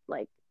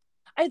 Like,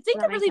 I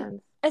think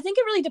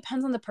it really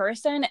depends on the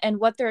person and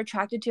what they're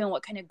attracted to and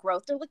what kind of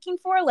growth they're looking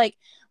for. Like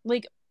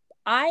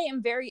I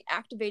am very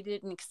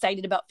activated and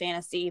excited about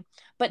fantasy,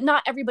 but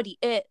not everybody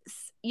is,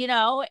 you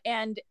know?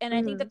 And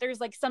I think that there's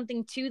like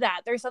something to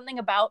that. There's something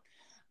about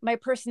my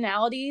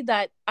personality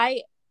that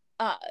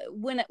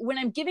when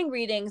I'm giving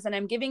readings and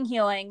I'm giving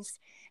healings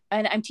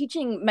and I'm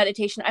teaching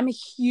meditation, I'm a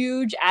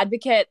huge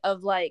advocate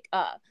of like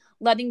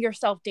letting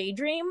yourself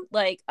daydream,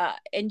 like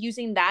and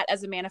using that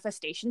as a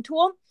manifestation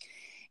tool.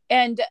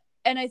 And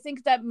I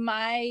think that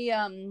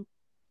my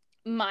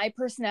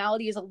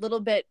personality is a little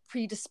bit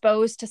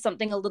predisposed to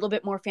something a little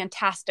bit more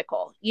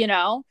fantastical, you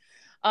know?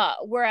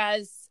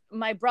 Whereas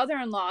my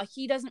brother-in-law,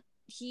 he doesn't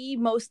he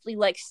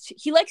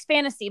likes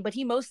fantasy, but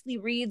he mostly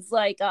reads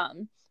like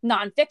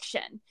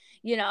nonfiction.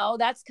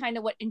 That's kind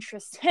of what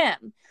interests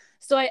him.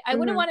 So I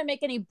wouldn't want to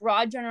make any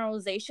broad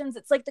generalizations.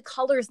 It's like the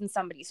colors in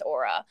somebody's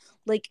aura.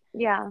 Like,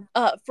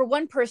 for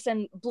one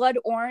person, blood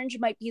orange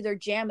might be their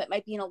jam. It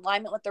might be in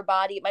alignment with their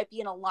body. It might be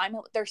in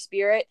alignment with their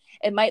spirit.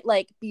 It might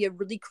like be a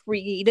really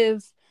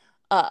creative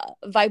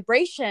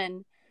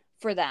vibration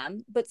for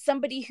them. But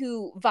somebody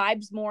who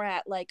vibes more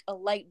at like a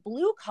light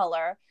blue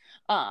color,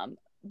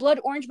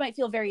 blood orange might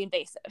feel very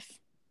invasive.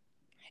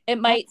 It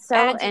might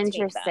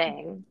agitate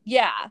them.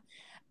 Yeah.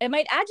 It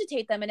might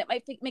agitate them, and it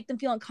might make them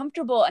feel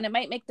uncomfortable, and it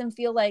might make them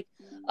feel like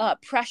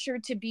pressure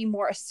to be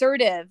more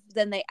assertive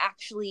than they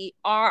actually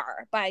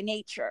are by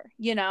nature,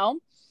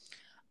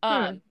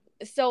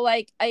 So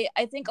like, I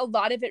think a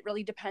lot of it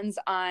really depends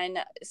on,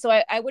 so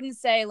I wouldn't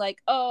say like,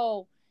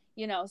 oh,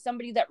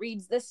 somebody that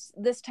reads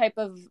this type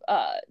of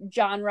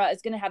genre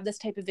is going to have this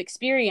type of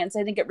experience.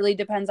 I think it really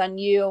depends on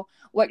you,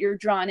 what you're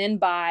drawn in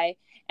by,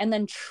 and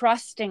then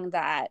trusting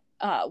that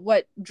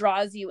what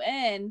draws you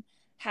in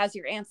has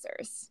your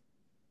answers.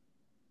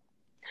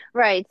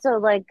 Right. So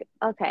like,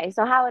 okay,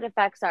 so how it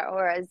affects our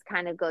auras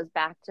kind of goes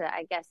back to,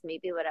 I guess,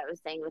 maybe what I was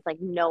saying with like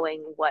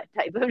knowing what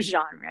type of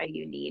genre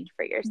you need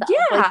for yourself.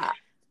 Yeah. Like,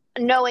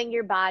 knowing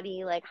your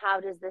body, like, how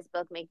does this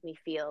book make me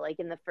feel? Like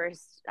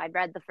I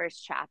read the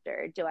first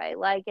chapter. Do I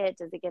like it?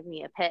 Does it give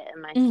me a pit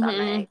in my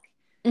stomach?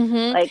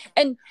 Like,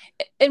 and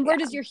where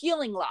does your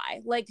healing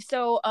lie? Like,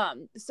 so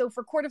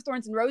for Court of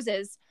Thorns and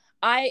Roses,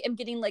 I am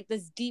getting like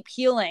this deep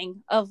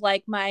healing of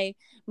like my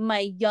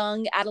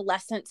young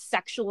adolescent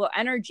sexual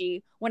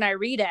energy when I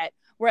read it,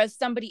 whereas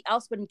somebody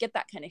else wouldn't get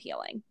that kind of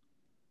healing.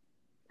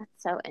 That's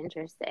so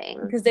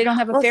interesting. Because they don't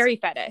have a fairy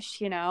fetish,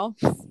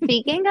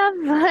 Speaking of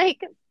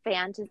like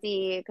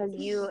fantasy, because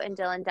you and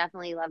Dylan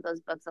definitely love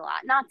those books a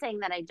lot. Not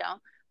saying that I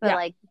don't, but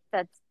like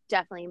that's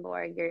definitely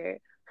more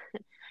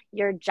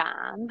your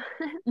jam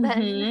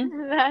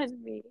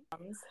than me.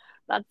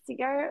 That's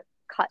your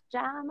cut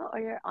jam or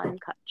your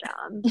uncut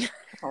jam.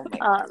 Oh my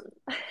God.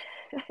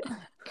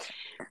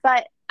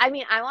 But I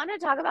mean, I want to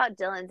talk about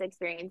Dylan's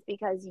experience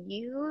because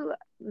you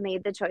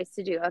made the choice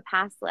to do a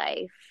past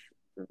life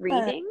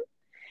reading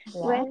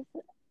with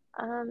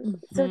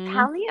so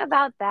tell me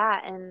about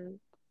that, and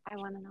I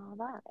want to know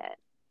about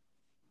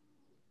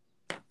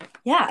it.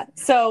 Yeah.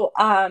 So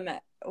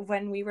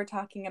when we were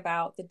talking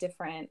about the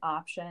different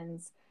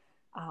options,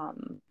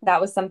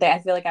 that was something I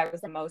feel like I was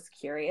the most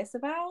curious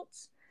about.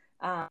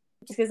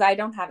 Just because I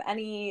don't have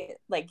any,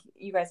 like,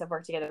 you guys have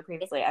worked together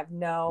previously, I have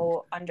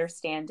no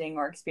understanding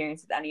or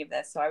experience with any of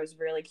this, so I was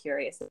really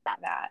curious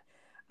about that.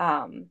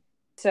 And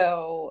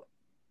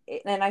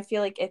I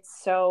feel like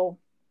it's so,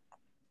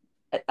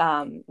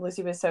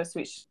 Lucy was so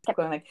sweet. She kept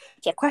going like, do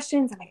you have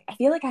questions? I'm like, I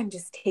feel like I'm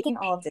just taking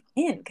all of this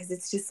in, because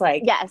it's just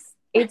like, yes,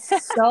 it's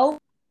so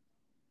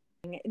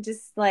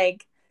just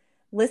like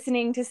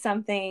listening to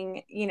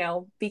something,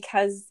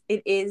 because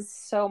it is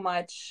so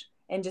much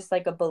and just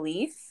like a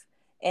belief,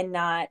 and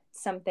not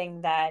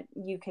something that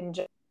you can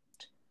just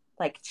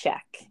like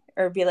check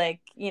or be like,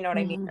 you know what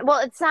I mean? Well,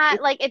 it's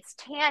not like it's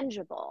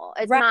tangible.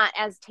 It's not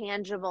as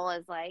tangible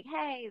as like,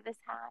 hey, this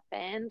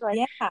happened. Like,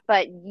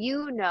 but and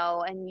you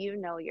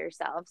know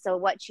yourself. So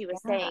what she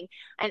was saying,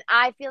 and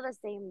I feel the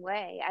same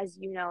way as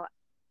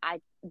I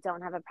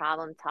don't have a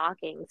problem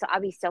talking. So I'll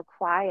be so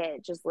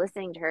quiet just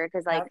listening to her,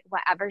 because like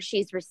whatever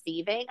she's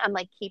receiving, I'm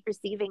like, keep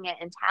receiving it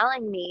and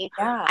telling me.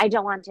 I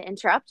don't want to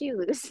interrupt you,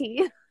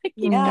 Lucy.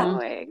 Keep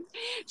going.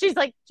 She's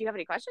like, do you have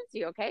any questions? Are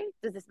you okay?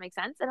 Does this make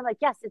sense? And I'm like,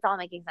 yes, it's all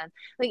making sense.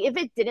 Like, if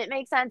it didn't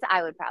make sense,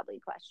 I would probably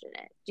question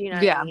it. Do you know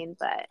what I mean?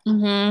 But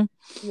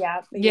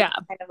you're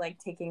kind of like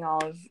taking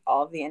all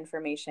of the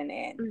information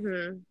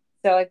in.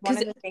 So like one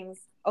of the things,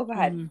 go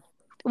ahead.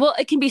 Well,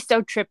 it can be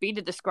so trippy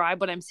to describe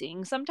what I'm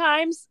seeing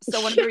sometimes. So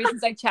one of the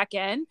reasons I check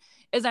in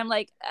is I'm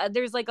like,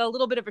 there's like a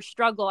little bit of a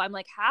struggle. I'm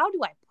like, how do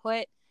I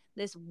put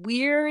this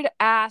weird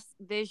ass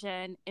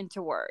vision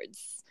into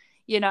words?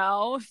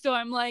 So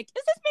I'm like,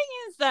 is this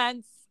making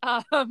sense?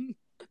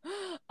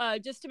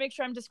 Just to make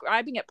sure I'm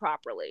describing it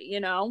properly,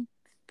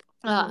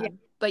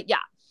 but yeah,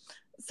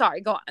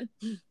 sorry, go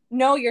on.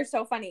 No, you're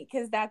so funny,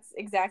 because that's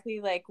exactly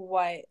like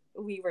what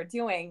we were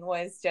doing,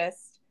 was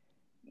just,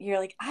 you're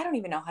like, I don't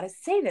even know how to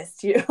say this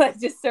to you. Like,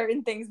 just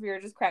certain things we were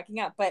just cracking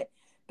up. But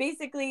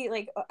basically,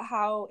 like,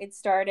 how it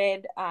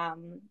started,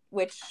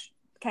 which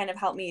kind of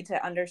helped me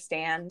to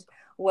understand,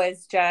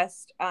 was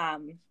just,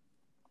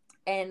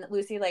 and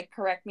Lucy, like,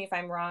 correct me if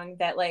I'm wrong,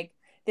 that like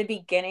the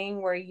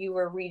beginning where you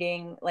were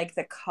reading like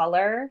the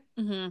color.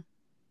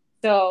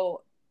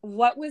 So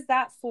what was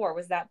that for?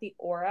 Was that the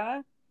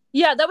aura?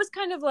 Yeah, that was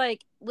kind of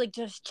like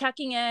just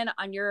checking in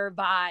on your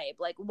vibe.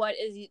 Like, what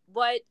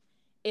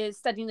is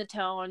setting the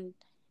tone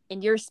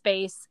in your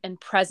space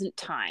and present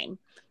time.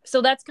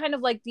 So that's kind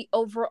of like the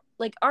overall,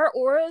 like our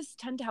auras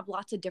tend to have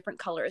lots of different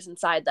colors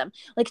inside them.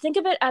 Like, think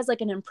of it as like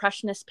an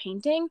impressionist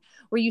painting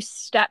where you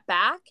step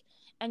back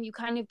and you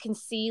kind of can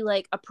see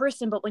like a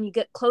person, but when you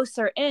get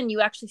closer in, you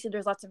actually see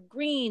there's lots of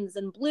greens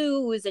and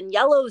blues and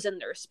yellows in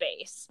their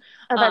space.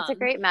 Oh, that's a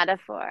great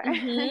metaphor.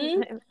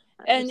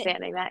 And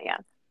understanding that. Yeah.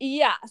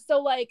 yeah, so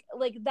like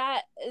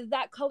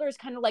that color is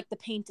kind of like the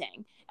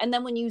painting, and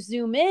then when you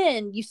zoom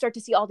in you start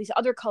to see all these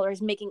other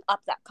colors making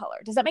up that color.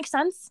 Does that make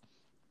sense?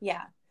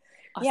 Yeah.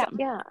 Awesome.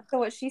 Yeah. So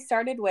what she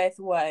started with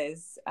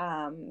was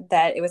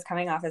that it was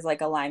coming off as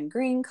like a lime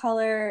green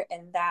color,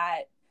 and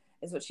that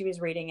is what she was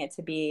rating it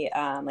to be,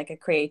 like a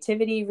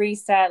creativity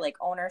reset, like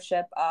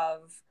ownership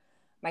of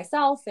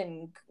myself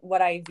and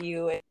what I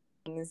view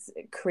things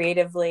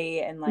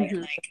creatively and like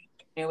Mm-hmm.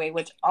 new way,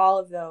 which all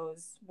of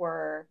those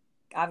were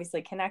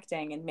obviously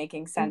connecting and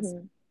making sense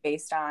Mm-hmm.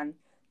 based on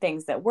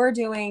things that we're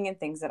doing and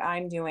things that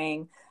I'm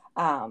doing.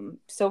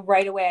 So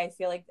right away, I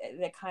feel like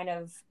that kind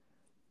of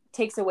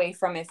takes away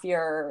from if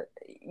you're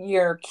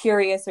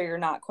curious or you're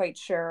not quite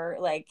sure,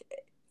 like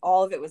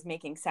all of it was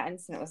making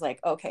sense and it was like,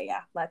 okay,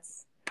 yeah,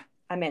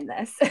 I'm in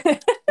this.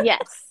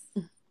 Yes.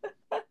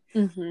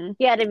 Mm-hmm.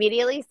 Yeah, it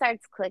immediately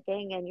starts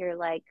clicking and you're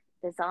like,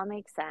 this all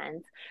makes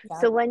sense. Yeah.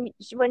 So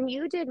when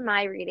you did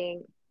my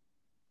reading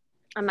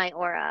on my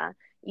aura,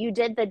 you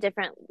did the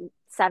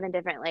 7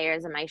 different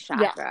layers of my Yeah.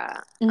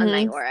 chakra on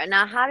my Mm-hmm. aura.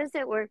 Now, how does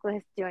it work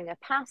with doing a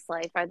past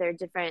life? Are there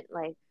different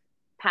like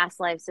past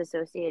lives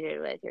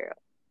associated with your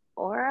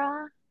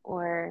aura,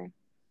 or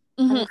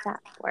how Mm-hmm. does that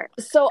work?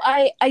 So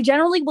I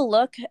generally will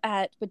look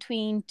at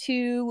between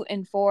 2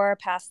 and 4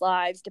 past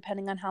lives,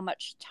 depending on how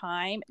much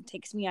time it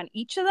takes me on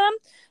each of them. Oh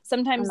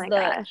Sometimes my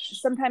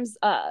gosh.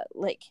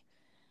 like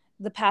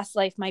the past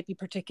life might be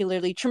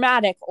particularly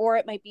traumatic, or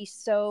it might be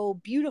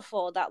so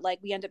beautiful that like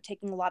we end up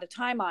taking a lot of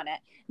time on it.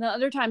 And then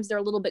other times they're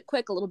a little bit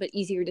quick, a little bit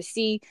easier to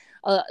see.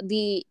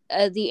 The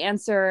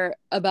answer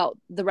about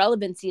the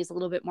relevancy is a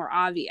little bit more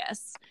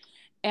obvious.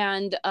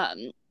 And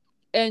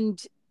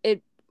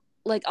it,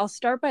 like, I'll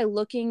start by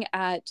looking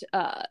at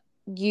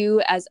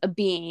you as a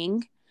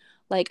being.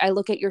 Like, I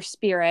look at your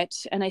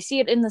spirit and I see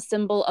it in the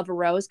symbol of a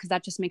rose, because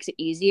that just makes it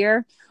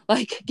easier.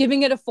 Like,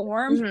 giving it a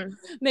form Mm-hmm.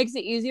 makes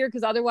it easier,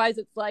 because otherwise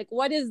it's like,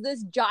 what is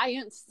this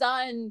giant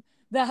sun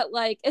that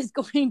like is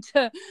going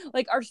to,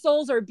 like, our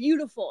souls are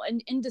beautiful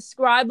and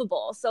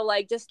indescribable, so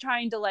like just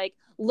trying to like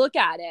look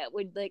at it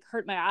would like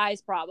hurt my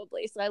eyes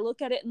probably. So I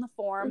look at it in the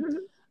form Mm-hmm.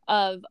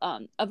 of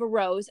a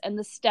rose, and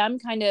the stem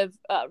kind of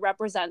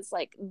represents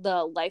like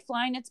the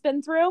lifeline it's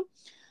been through,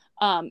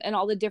 and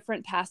all the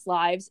different past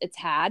lives it's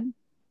had.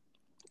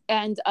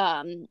 And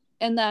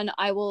then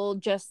I will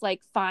just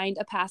like find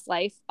a past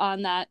life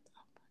on that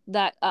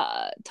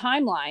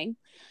timeline,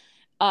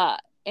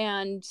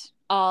 and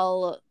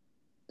I'll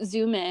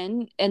zoom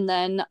in, and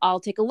then I'll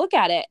take a look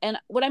at it. And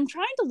what I'm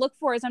trying to look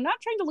for is, I'm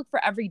not trying to look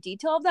for every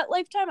detail of that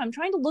lifetime. I'm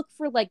trying to look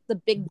for like the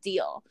big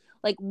deal,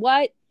 like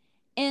what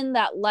in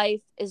that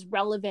life is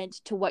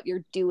relevant to what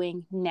you're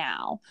doing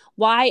now.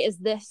 Why is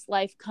this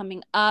life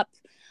coming up?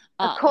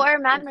 A core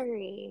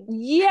memory.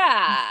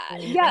 Yeah.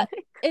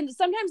 And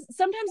sometimes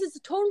it's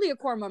totally a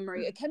core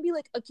memory. It can be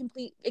like it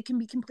can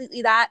be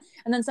completely that.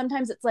 And then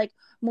sometimes it's like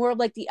more of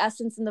like the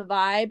essence and the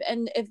vibe.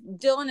 And if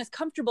Dylan is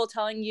comfortable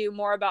telling you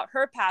more about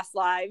her past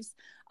lives,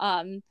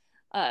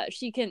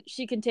 she can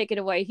take it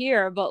away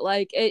here. But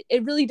like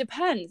it really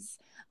depends.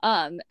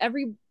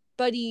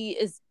 Everybody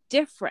is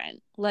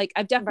different. Like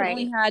I've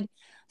definitely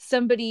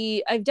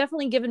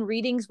given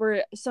readings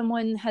where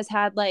someone has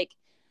had like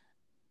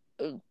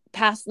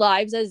past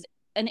lives as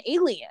an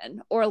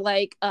alien, or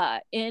like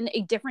in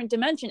a different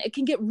dimension. It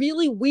can get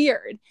really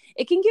weird.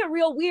 It can get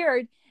real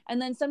weird,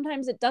 and then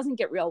sometimes it doesn't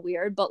get real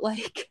weird, but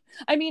like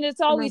I mean, it's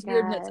Oh my always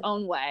weird in its God.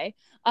 own way.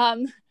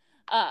 Now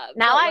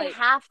But I like,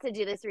 have to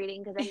do this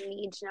reading because I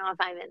need to know if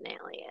I'm an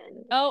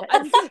alien. oh,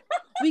 'Cause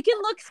we can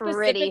look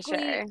pretty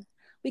specifically sure.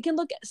 we can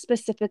look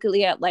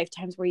specifically at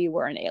lifetimes where you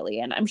were an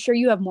alien. I'm sure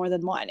you have more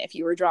than one if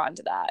you were drawn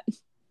to that.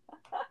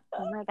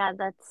 Oh my God,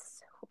 that's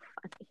so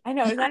funny. I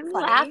know, isn't that I'm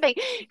funny? laughing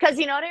because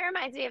you know what it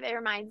reminds me of? It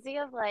reminds me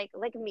of like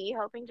me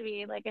hoping to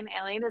be like an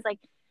alien is like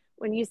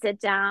when you sit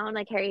down,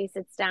 like Harry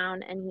sits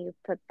down and he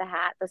put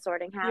the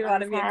sorting hat You on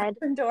want to his be a head.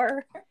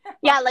 Gryffindor?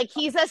 Yeah, like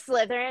he's a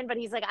Slytherin, but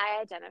he's like,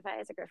 I identify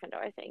as a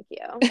Gryffindor. Thank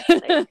you.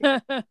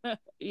 Like,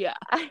 Yeah.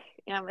 I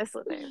am a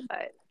Slytherin,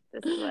 but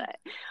this is what.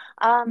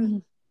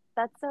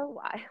 That's so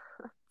wild.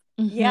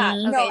 Yeah,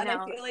 Mhm. no, Okay, and I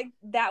no. feel like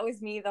that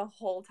was me the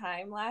whole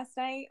time last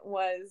night,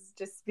 was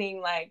just being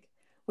like,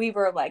 we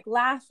were like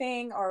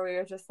laughing, or we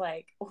were just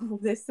like, oh,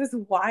 this is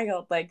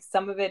wild. Like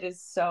some of it is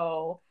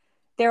so,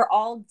 they're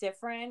all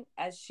different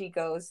as she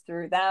goes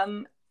through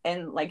them.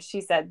 And like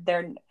she said,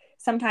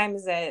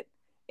 sometimes it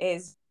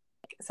is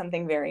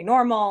something very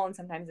normal, and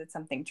sometimes it's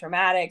something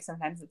traumatic,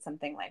 sometimes it's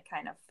something like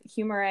kind of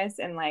humorous.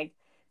 And like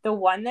the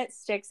one that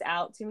sticks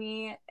out to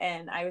me,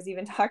 and I was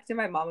even talking to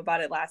my mom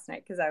about it last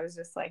night because I was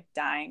just like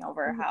dying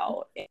over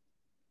how it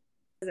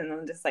was, and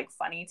then just like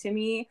funny to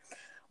me,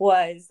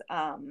 was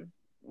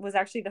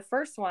actually the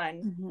first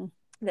one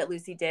that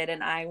Lucy did.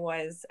 And I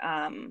was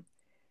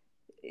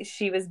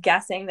she was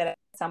guessing that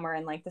somewhere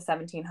in like the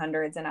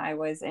 1700s, and I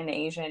was an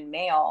Asian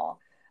male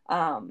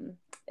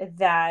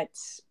that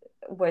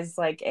was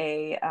like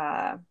a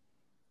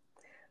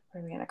what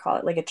are we gonna call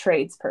it, like a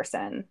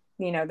tradesperson,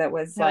 that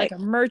was Yeah, like a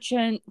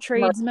merchant,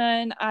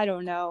 tradesman, I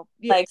don't know.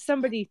 Yeah, like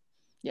somebody.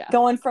 Yeah.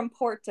 going from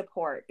port to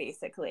port,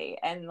 basically.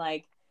 And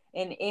like,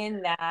 and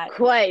in that,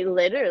 quite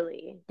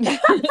literally. yeah,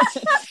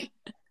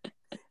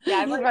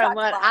 I've already From talked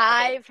what about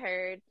I've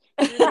heard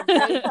through the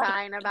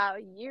grapevine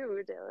about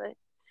you,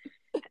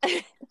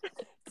 Dylan.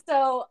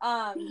 So,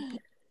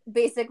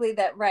 basically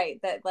that,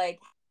 right, that like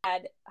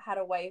had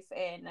a wife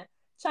in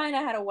China,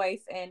 had a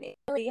wife in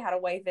Italy, had a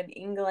wife in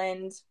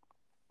England,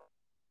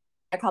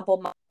 a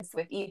couple months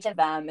with each of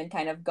them, and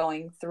kind of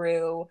going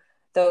through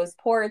those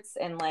ports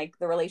and like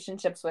the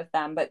relationships with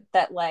them. But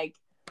that like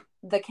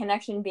the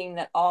connection being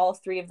that all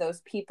three of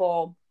those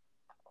people,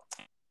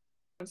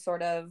 some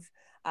sort of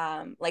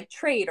like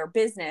trade or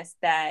business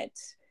that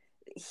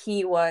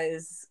he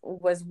was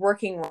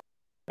working with.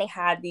 They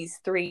had these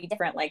three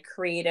different like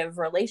creative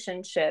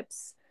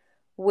relationships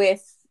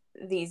with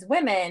these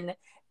women,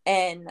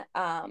 and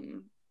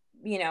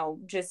you know,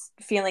 just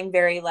feeling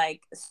very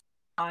like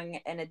strong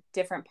and a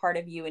different part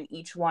of you in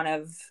each one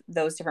of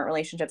those different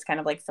relationships, kind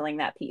of like filling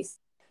that piece.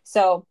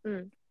 So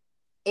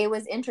it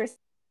was interesting,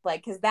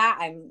 like, because that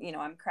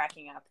I'm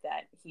cracking up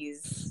that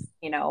he's,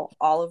 you know,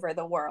 all over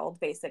the world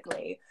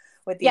basically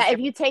with these Yeah, if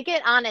you take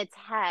it on its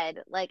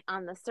head, like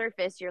on the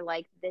surface, you're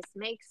like, this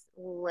makes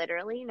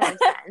literally no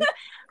sense.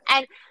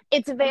 And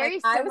it's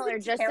very like, similar. I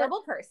was a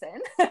terrible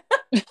person.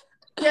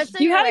 Just so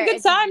You you're had a aware, good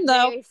it's time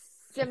though. very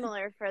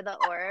similar for the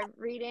aura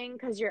reading,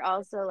 because you're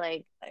also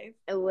like,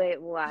 oh,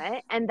 wait,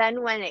 what? And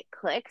then when it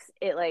clicks,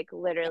 it like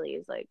literally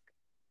is like,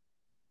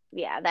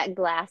 yeah, that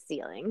glass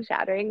ceiling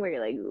shattering where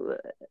you're like,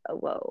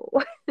 whoa.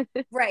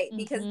 Right,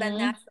 because then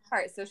that's the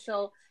part. So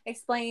she'll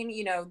explain,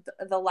 you know,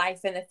 the life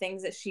and the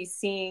things that she's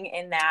seeing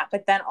in that,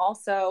 but then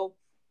also,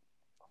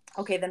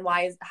 okay, then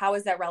how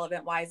is that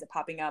relevant? Why is it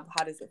popping up?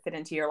 How does it fit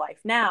into your life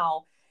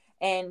now?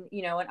 And,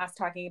 you know, and us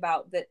talking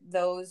about that,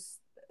 those,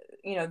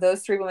 you know,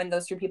 those three women,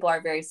 those three people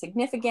are very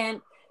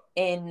significant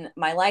in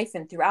my life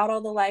and throughout all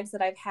the lives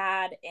that I've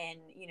had. And,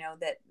 you know,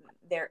 that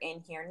they're in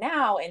here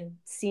now, and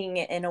seeing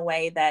it in a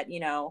way that, you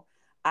know,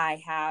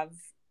 I have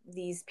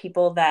these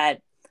people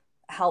that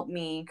help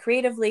me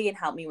creatively and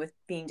help me with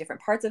being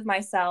different parts of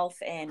myself,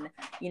 and,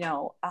 you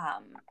know,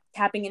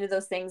 tapping into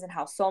those things, and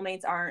how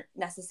soulmates aren't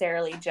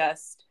necessarily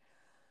just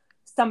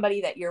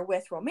somebody that you're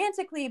with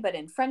romantically, but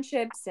in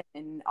friendships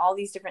and all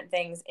these different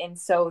things. And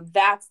so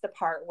that's the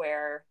part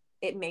where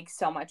it makes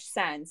so much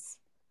sense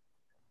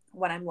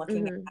when I'm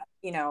looking at,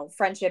 you know,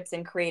 friendships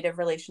and creative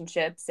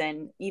relationships,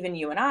 and even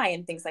you and I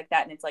and things like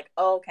that. And it's like,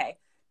 oh, okay,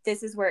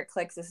 this is where it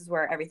clicks. This is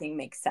where everything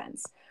makes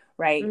sense,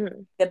 right?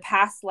 The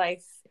past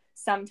life,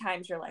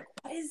 sometimes you're like,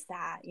 what is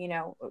that? You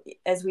know,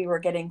 as we were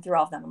getting through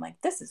all of them, I'm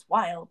like, this is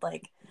wild.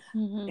 Like,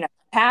 you know,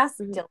 past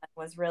Dylan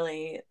was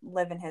really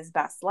living his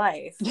best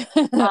life.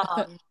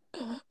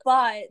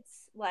 But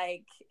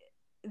like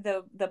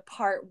the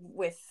part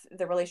with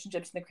the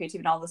relationships and the creativity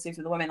and all those things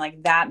with the women,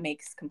 like that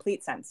makes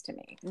complete sense to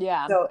me.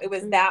 Yeah. So it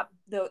was that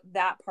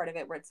part of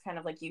it where it's kind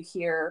of like you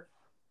hear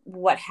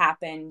what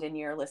happened and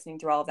you're listening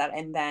through all of that,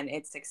 and then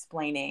it's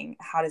explaining,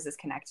 how does this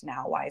connect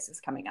now? Why is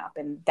this coming up?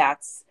 And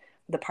that's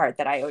the part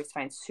that I always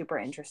find super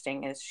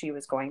interesting, as she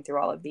was going through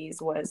all of these,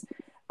 was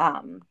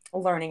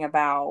learning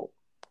about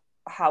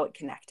how it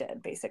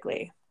connected,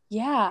 basically.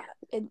 Yeah.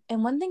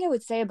 And one thing I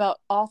would say about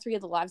all three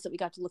of the lives that we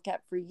got to look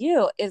at for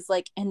you is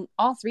like, in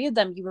all three of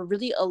them, you were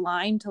really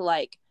aligned to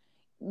like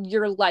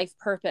your life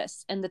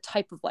purpose and the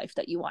type of life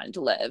that you wanted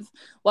to live,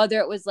 whether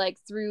it was like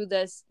through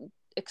this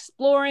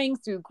exploring,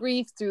 through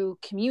grief, through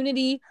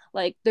community,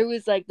 like there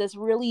was like this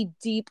really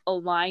deep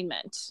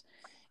alignment.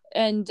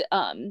 And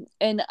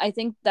I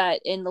think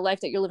that in the life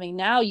that you're living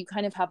now, you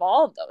kind of have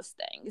all of those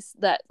things,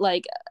 that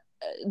like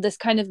this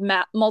kind of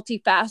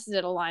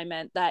multifaceted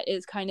alignment that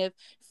is kind of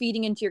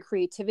feeding into your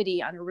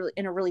creativity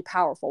in a really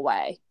powerful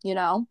way, you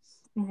know?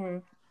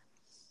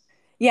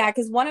 Yeah,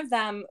 because one of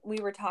them we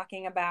were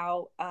talking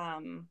about,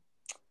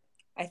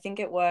 I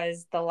think it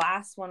was the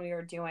last one we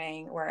were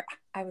doing, where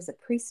I was a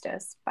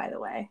priestess, by the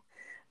way.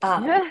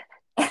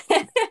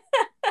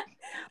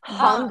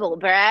 Humble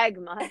brag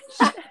much.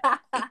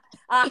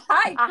 A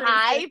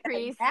high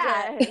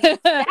priestess.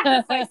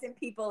 Sacrificing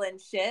people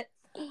and shit.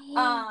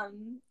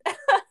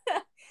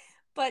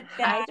 But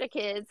hide your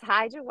kids,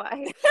 hide your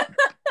wife.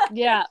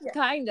 Yeah,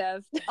 kind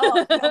of.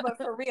 Oh no, but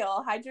for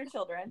real, hide your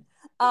children.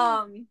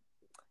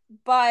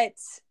 But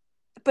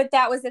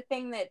that was the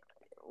thing that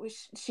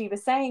she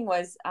was saying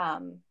was,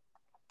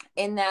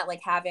 in that,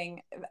 like,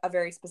 having a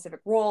very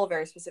specific role,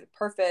 very specific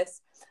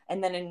purpose,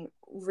 and then in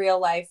real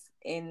life,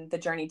 in the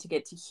journey to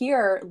get to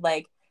here,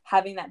 like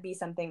having that be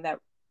something that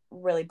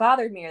really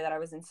bothered me, or that I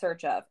was in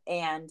search of.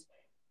 And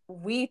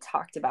we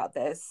talked about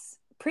this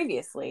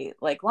previously,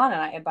 like Lana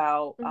and I,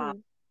 about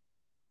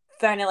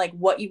finding like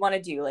what you want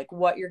to do, like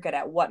what you're good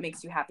at, what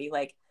makes you happy.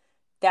 Like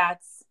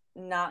that's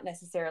not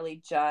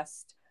necessarily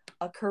just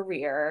a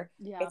career.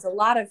 It's a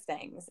lot of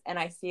things. And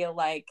I feel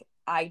like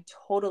I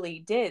totally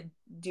did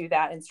do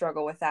that and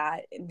struggle with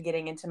that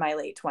getting into my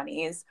late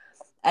 20s.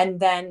 And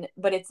then,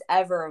 but it's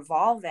ever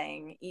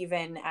evolving,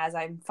 even as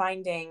I'm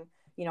finding,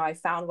 you know, I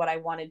found what I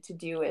wanted to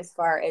do as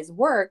far as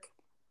work.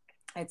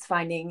 It's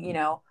finding, you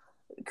know,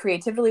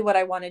 creatively what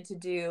I wanted to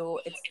do.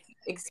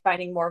 It's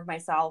finding more of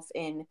myself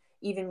in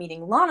even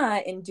meeting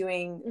Lana and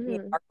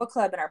doing our book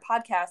club and our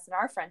podcast and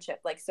our friendship.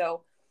 Like,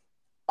 so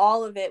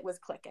all of it was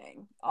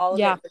clicking, all of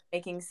it was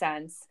making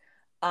sense.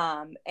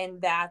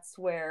 And that's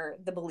where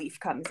the belief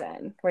comes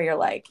in, where you're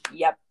like,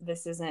 yep,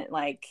 this isn't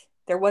like,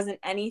 there wasn't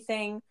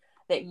anything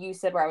that you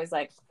said where I was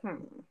like,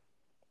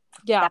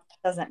 that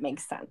doesn't make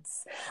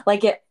sense.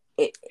 Like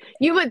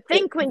you would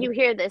think when you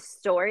hear this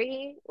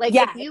story, like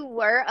if you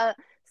were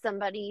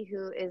somebody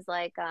who is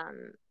like,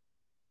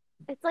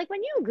 it's like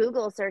when you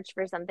Google search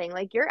for something,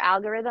 like your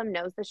algorithm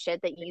knows the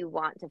shit that you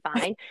want to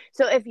find.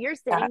 So if you're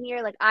sitting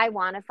here like, I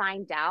want to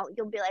find out,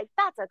 you'll be like,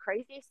 that's a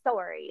crazy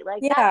story.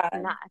 Like, that's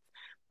nuts.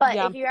 But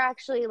if you're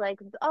actually like,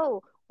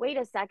 oh, wait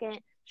a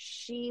second,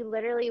 she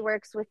literally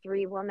works with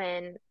 3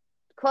 women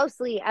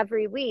closely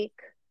every week.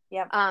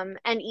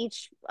 And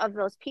each of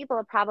those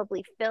people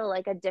probably fill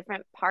like a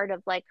different part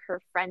of like her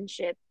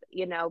friendship,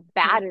 you know,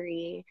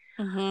 battery.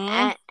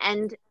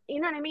 And you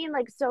know what I mean?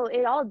 Like, so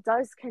it all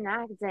does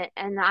connect.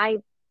 And I,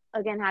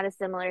 again, had a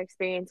similar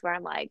experience where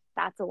I'm like,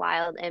 that's a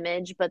wild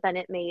image, but then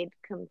it made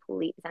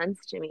complete sense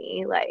to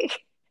me.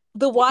 Like,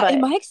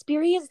 in my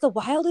experience, the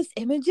wildest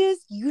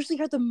images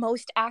usually are the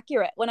most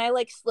accurate. When I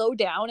like slow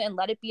down and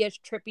let it be as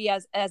trippy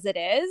as it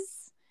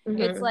is,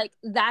 it's like,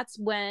 that's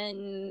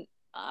when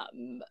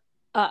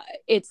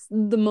it's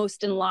the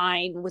most in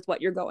line with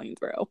what you're going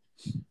through.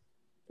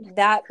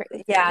 That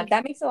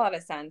makes a lot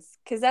of sense,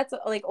 because that's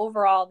like,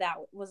 overall, that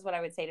was what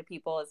I would say to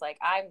people is like,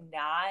 I'm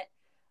not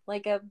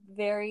like a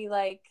very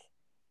like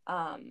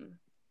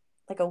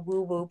a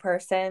woo-woo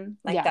person,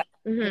 like that's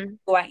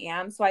who I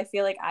am. So I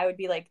feel like I would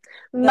be like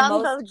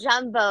mumbo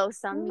jumbo,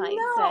 some might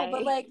say.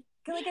 But like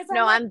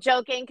no, I'm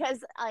joking,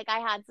 because like I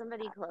had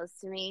somebody close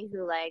to me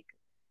who, like,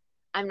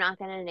 I'm not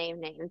gonna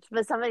name names,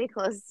 but somebody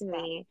close to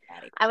me,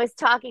 I was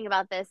talking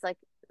about this, like,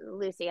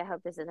 Lucy, I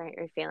hope this isn't hurt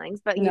your feelings,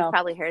 but you've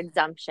probably heard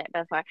dumb shit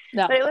before.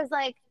 But it was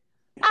like,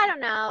 I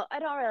don't know, I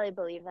don't really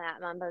believe in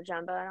that mumbo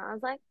jumbo. And I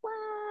was like,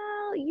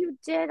 well, you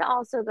did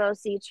also go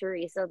see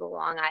Teresa the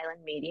Long Island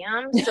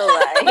medium, so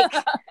like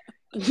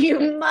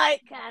you might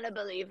kind of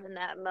believe in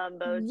that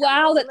mumbo jumbo.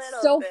 Wow,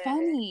 that's so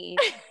funny.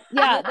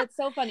 Yeah, that's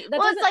so funny.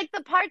 Well, it's like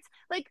the parts,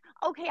 like,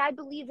 okay, I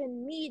believe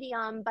in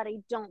medium, but I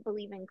don't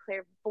believe in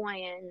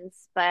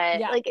clairvoyance. But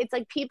like, it's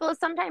like people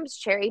sometimes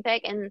cherry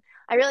pick, and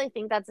I really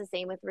think that's the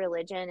same with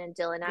religion. And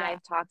Dylan and I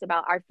have talked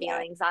about our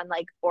feelings on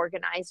like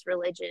organized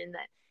religion,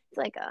 that it's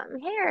like,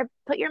 here,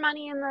 put your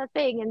money in the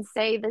thing and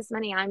say this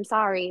many I'm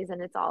sorry's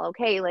and it's all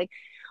okay. Like,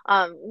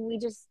 we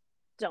just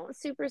don't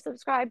super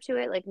subscribe to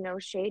it. Like, no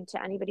shade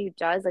to anybody who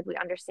does. Like, we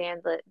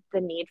understand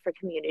the need for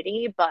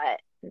community,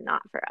 but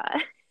not for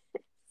us.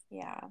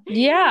 Yeah.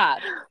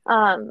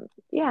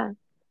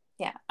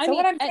 So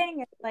what I'm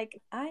saying is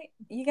like,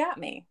 you got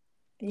me.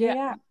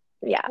 Yeah.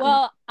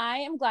 Well, I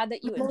am glad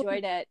that you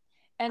enjoyed it.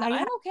 And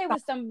I'm okay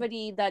with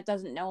somebody that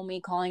doesn't know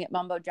me calling it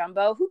mumbo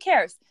jumbo. Who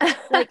cares?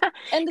 Like,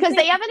 and because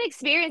they haven't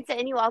experienced it,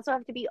 and you also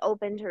have to be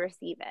open to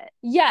receive it.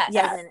 Yes.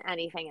 As in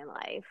anything in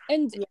life.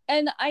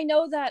 And I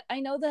know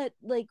that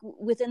like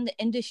within the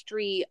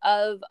industry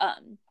of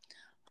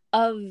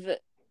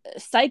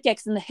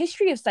psychics and the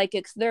history of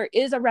psychics, there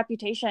is a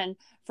reputation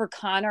for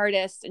con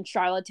artists and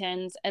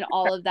charlatans and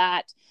all of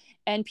that,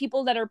 and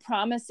people that are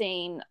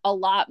promising a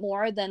lot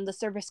more than the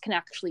service can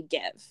actually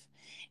give.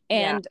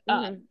 And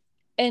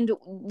and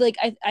like,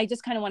 I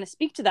just kind of want to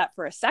speak to that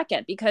for a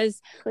second,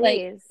 because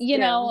like, you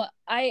know,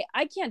 I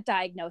can't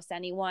diagnose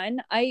anyone.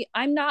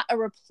 I'm not a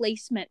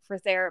replacement for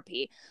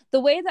therapy.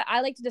 The way that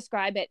I like to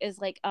describe it is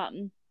like,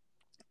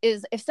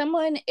 is if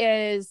someone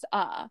is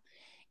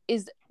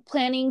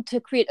planning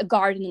to create a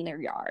garden in their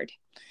yard,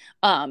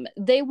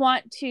 they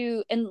want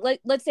to, and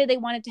let's say they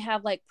wanted to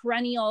have like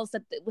perennials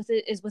that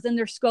is within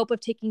their scope of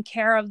taking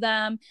care of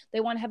them. They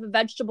want to have a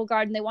vegetable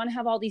garden. They want to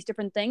have all these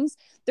different things.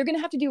 They're going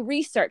to have to do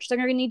research. They're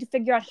going to need to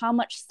figure out how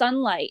much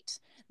sunlight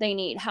they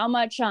need, how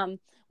much,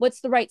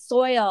 what's the right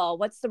soil,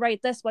 what's the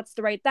right this, what's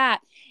the right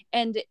that.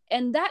 And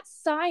that's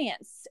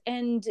science.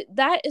 And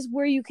that is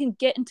where you can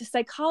get into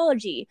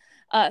psychology,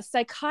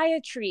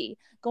 psychiatry,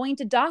 going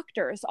to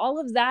doctors. All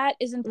of that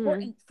is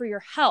important for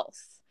your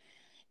health.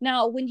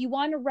 Now, when you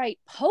want to write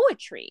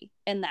poetry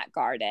in that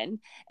garden,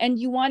 and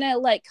you want to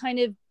like kind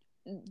of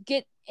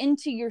get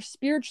into your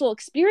spiritual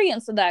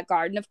experience of that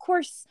garden, of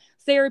course,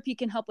 therapy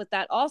can help with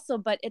that also,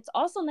 but it's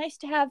also nice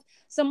to have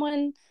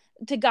someone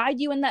to guide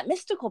you in that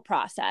mystical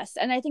process.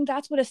 And I think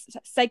that's what a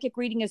psychic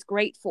reading is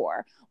great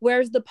for.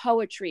 Where's the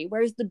poetry?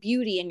 Where's the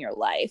beauty in your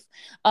life?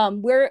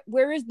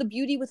 Where is the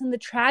beauty within the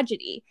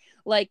tragedy?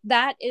 Like,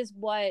 that is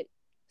what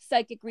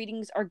psychic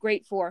readings are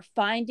great for,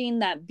 finding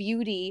that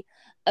beauty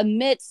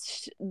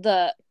amidst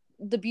the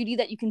beauty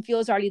that you can feel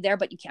is already there,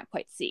 but you can't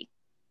quite see.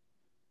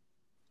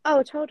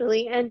 Oh,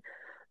 totally. And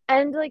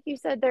like you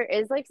said, there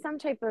is like some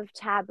type of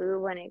taboo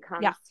when it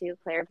comes to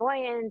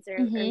clairvoyance or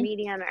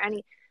medium or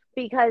any,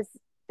 because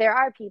there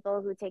are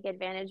people who take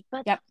advantage,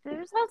 but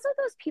there's also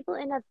those people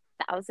in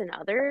 1,000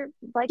 other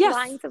like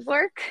lines of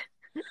work.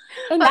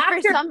 And But for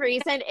after some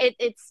reason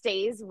it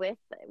stays with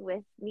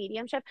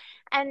mediumship,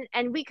 and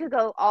we could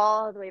go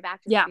all the way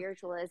back to Yeah.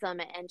 spiritualism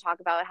and talk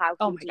about how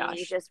Oh my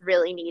Houdini gosh. just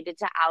really needed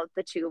to out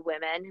the two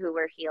women who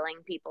were healing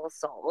people's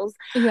souls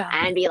Yeah.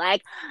 and be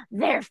like,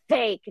 they're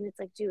fake. And it's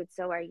like, dude,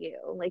 so are you.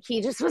 Like,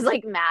 he just was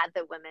like mad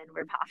that women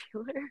were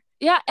popular.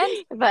 Yeah.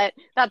 And But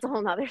that's a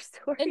whole nother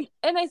story.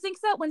 and I think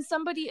that when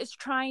somebody is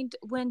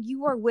when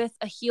you are with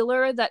a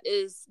healer that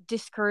is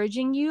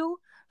discouraging you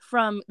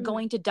from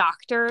going to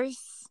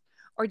doctors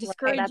or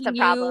discouraging That's a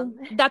problem.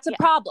 that's a Yeah.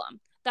 problem.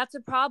 That's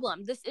a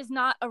problem. This is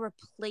not a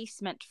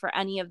replacement for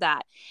any of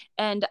that.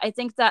 And I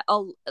think that a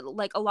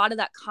lot of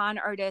that con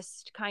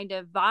artist kind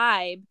of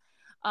vibe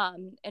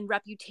and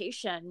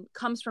reputation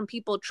comes from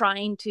people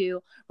trying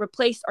to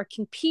replace or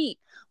compete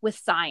with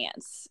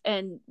science.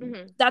 And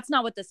that's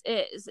not what this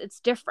is. It's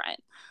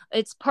different.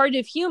 It's part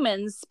of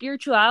humans.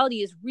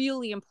 Spirituality is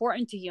really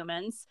important to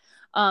humans,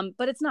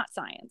 but it's not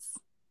science.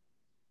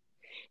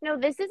 No,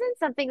 this isn't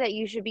something that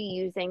you should be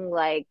using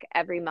like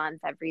every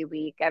month, every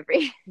week,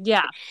 every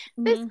Yeah.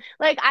 this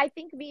like I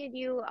think me and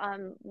you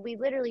we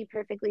literally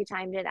perfectly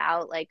timed it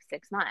out like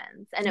 6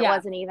 months, and it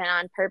wasn't even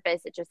on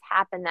purpose. It just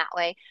happened that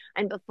way.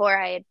 And before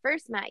I had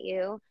first met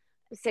you,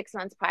 6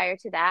 months prior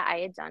to that, I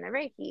had done a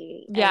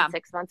Reiki. Yeah. And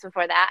 6 months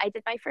before that, I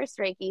did my first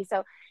Reiki.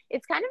 So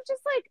it's kind of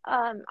just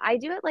like I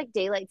do it like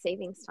daylight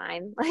savings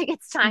time. Like,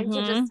 it's time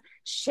to just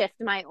shift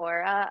my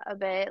aura a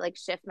bit, like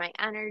shift my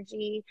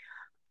energy.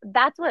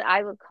 That's what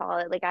I would call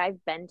it. Like,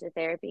 I've been to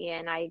therapy,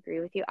 and I agree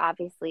with you.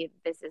 Obviously,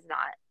 this is not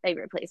a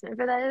replacement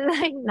for that. It's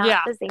like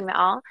not the same at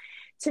all.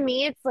 To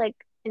me, it's like,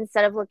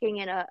 instead of looking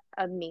in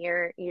a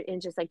mirror,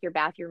 in just like your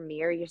bathroom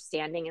mirror, you're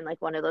standing in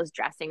like one of those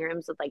dressing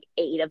rooms with like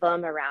 8 of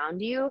them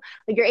around you.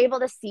 Like, you're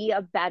able to see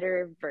a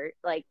better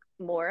like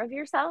more of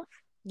yourself.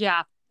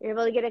 Yeah. You're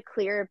able to get a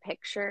clearer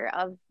picture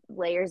of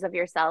layers of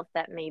yourself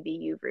that maybe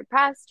you've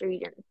repressed or you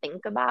didn't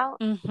think about.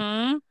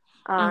 That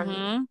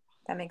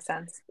makes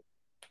sense.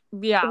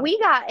 Yeah. We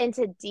got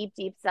into deep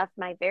stuff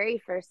my very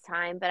first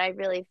time, but I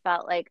really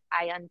felt like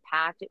I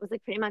unpacked. It was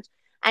like pretty much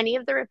any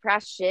of the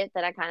repressed shit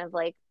that I kind of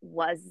like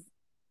was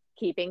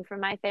keeping from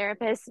my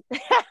therapist.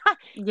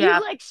 You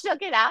like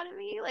shook it out of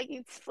me. Like,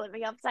 you flipped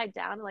me upside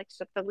down and like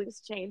shook the loose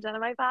change out of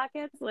my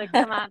pockets. Like,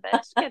 come on,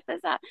 bitch, get this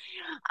out.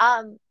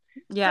 So,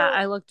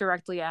 I looked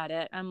directly at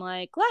it. I'm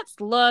like, let's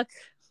look.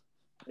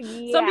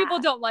 Some people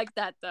don't like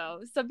that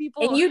though. Some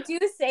people, and you do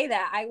say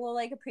that. I will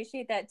like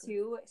appreciate that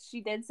too.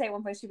 She did say at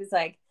one point, she was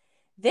like,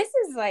 this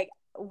is like,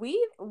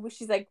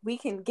 she's like, we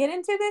can get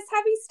into this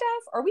heavy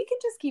stuff or we can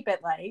just keep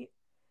it light.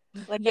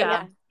 Like,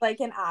 like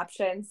an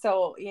option.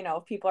 So, you know,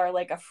 if people are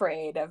like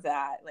afraid of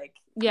that, like,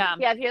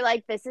 if you're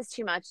like, this is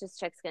too much, this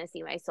chick's gonna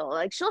see my soul,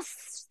 like, she'll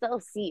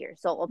still see your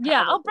soul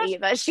probably,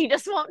 but she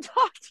just won't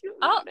talk to you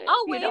about it.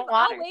 I'll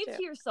wave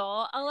to your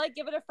soul. I'll like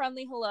give it a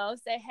friendly hello,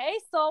 say, hey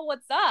soul,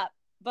 what's up?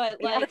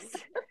 But like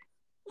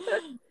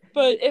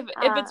but if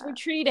it's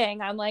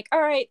retreating, I'm like,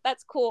 all right,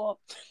 that's cool.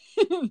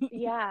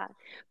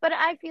 But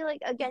I feel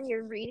like, again,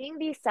 you're reading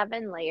these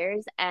 7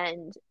 layers,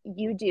 and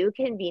you do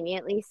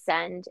conveniently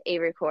send a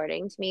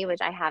recording to me,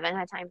 which I haven't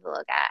had time to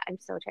look at. I'm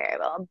so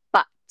terrible,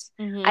 but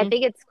I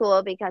think it's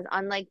cool because,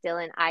 unlike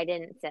Dylan, I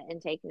didn't sit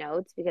and take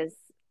notes because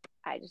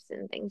I just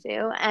didn't think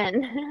to.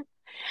 And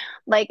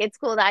like, it's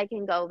cool that I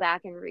can go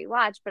back and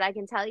rewatch, but I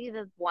can tell you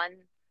the one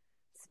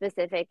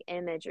specific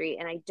imagery,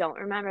 and I don't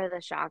remember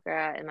the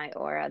chakra in my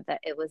aura that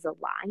it was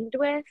aligned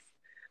with,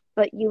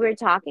 but you were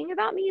talking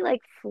about me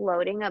like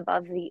floating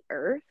above the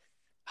earth.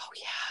 Oh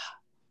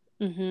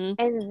yeah.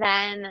 And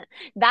then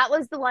that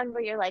was the one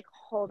where you're like,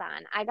 hold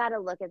on, I gotta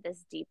look at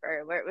this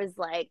deeper, where it was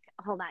like,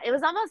 hold on, it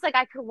was almost like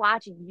I could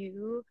watch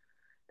you.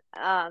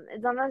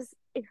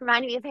 It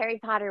reminded me of Harry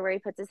Potter, where he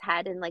puts his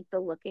head in like the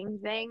looking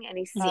thing and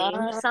he's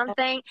seeing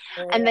something,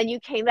 and then you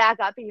came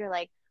back up and you're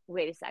like,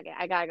 wait a second,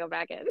 I gotta go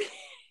back in.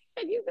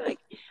 And you were like,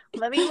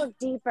 let me look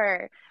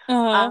deeper.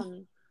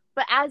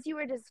 But as you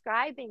were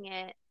describing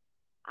it,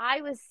 I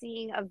was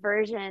seeing a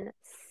version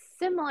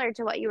similar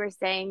to what you were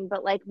saying,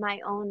 but like my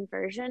own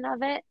version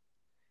of it.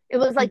 It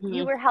was like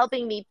you were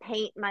helping me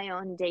paint my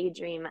own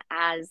daydream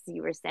as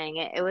you were saying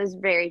it. It was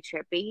very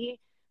trippy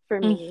for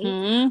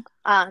me.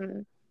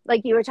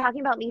 Like, you were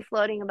talking about me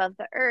floating above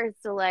the earth,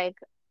 so like,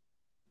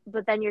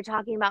 but then you're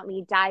talking about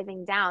me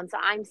diving down, so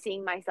I'm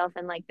seeing myself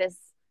in like this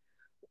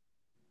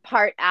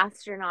part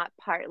astronaut,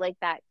 part like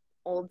that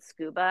old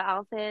scuba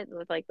outfit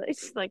with like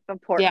the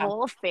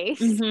porthole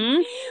face,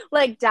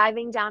 like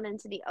diving down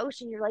into the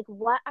ocean. You're like,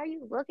 what are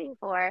you looking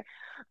for?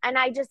 And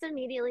I just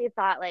immediately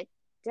thought, like,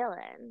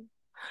 Dylan,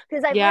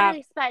 because I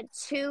literally spent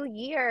 2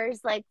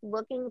 years like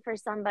looking for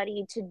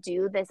somebody to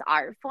do this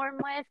art form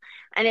with.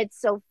 And it's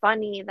so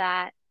funny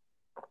that,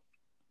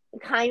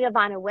 kind of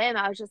on a whim,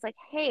 I was just like,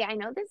 hey, I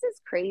know this is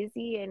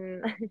crazy,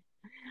 and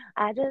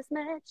I just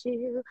met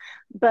you,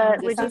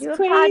 but would you do a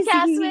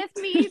podcast with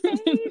me,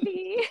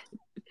 baby?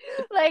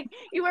 Like,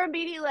 you were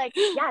immediately like,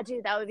 yeah,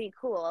 dude, that would be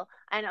cool.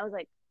 And I was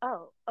like,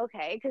 oh,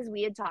 okay, because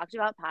we had talked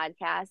about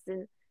podcasts,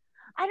 and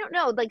I don't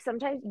know, like,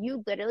 sometimes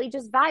you literally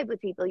just vibe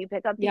with people. You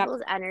pick up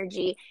people's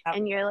energy,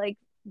 and you're like,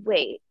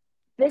 wait,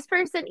 this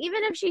person,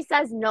 even if she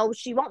says no,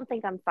 she won't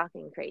think I'm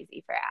fucking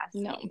crazy for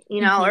asking, No.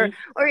 you know, Mhm.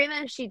 or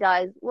even if she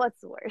does,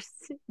 what's worse?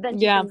 Then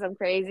she Yeah. thinks I'm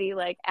crazy,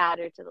 like add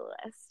her to the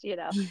list, you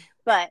know.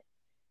 But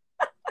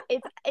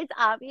it's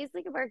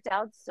obviously worked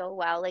out so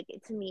well. Like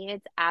to me,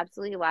 it's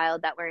absolutely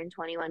wild that we're in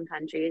 21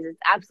 countries. It's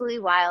absolutely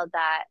wild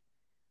that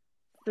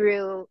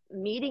through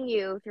meeting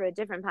you through a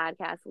different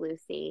podcast,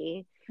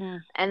 Lucy,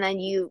 and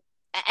then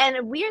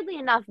and weirdly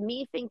enough,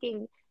 me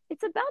thinking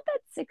it's about that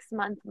 6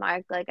 month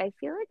mark. Like, I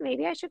feel like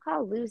maybe I should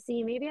call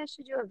Lucy. Maybe I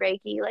should do a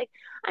Reiki. Like,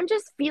 I'm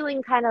just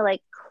feeling kind of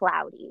like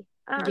cloudy.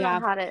 I don't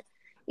know how to,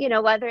 you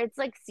know, whether it's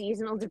like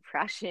seasonal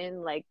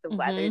depression, like the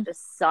weather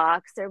just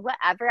sucks or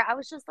whatever. I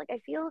was just like, I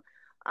feel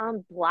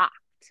blocked.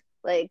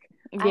 Like,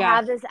 I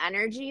have this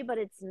energy, but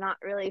it's not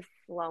really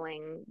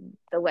flowing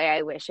the way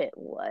I wish it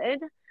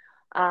would.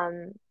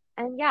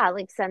 And yeah,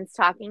 like since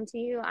talking to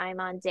you, I'm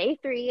on day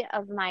 3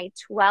 of my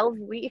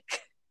 12-week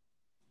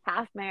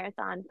half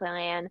marathon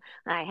plan,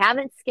 and I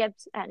haven't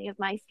skipped any of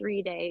my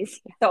 3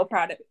 days. So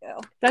proud of you.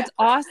 That's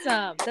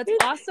awesome. That's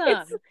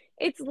awesome.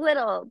 It's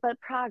little, but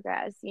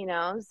progress, you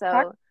know?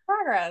 So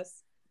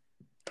progress.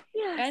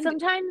 Yeah. And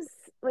sometimes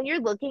when you're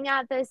looking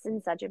at this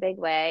in such a big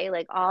way,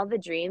 like all the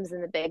dreams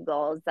and the big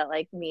goals that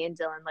like me and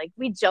Dylan, like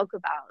we joke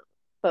about,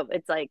 but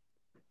it's like,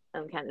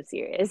 I'm kind of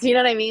serious. You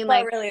know what I mean?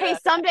 Like, really hey,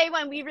 someday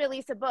when we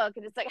release a book,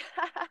 and it's like,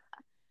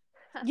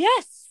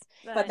 yes,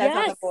 but that's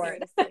on the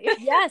board.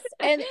 Yes,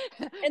 and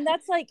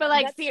that's like, but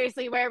like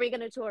seriously, where are we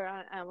going to tour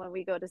on when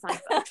we go to sign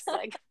books?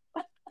 Like,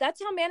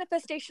 that's how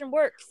manifestation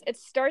works. It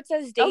starts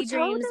as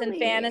daydreams and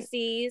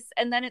fantasies,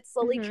 and then it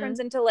slowly turns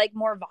into like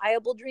more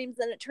viable dreams.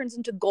 Then it turns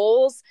into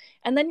goals,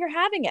 and then you're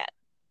having it.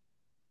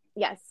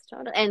 Yes,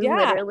 totally, and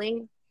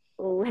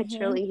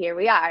literally here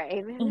we are,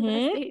 a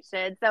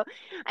manifestation. So,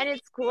 and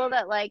it's cool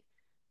that like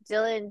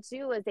Dylan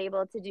too was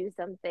able to do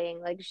something.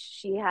 Like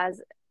she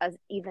has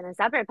even a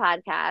separate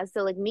podcast.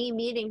 So like me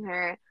meeting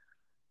her,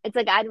 it's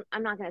like I'm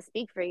not going to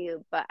speak for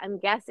you, but I'm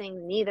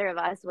guessing neither of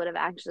us would have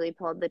actually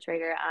pulled the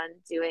trigger on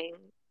doing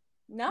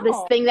this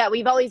thing that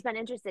we've always been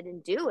interested in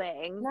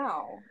doing.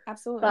 No,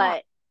 absolutely but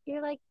not.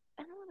 You're like,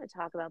 I don't want to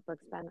talk about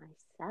books by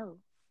myself.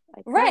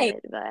 Right.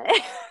 But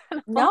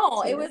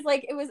no, it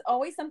was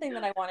always something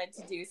that I wanted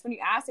to do. So when you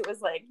asked, it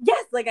was like,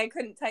 yes, like I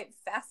couldn't type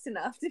fast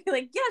enough to be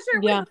like, yeah,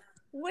 sure. Yeah.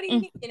 What do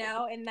you need, you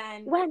know? And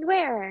then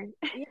where?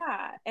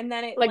 Yeah. And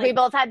then it like we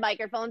both had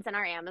microphones in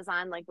our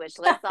Amazon like wish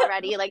lists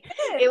already. Like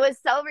it was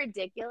so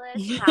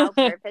ridiculous how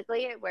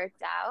perfectly it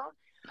worked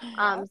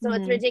out. So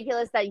it's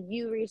ridiculous that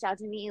you reached out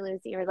to me,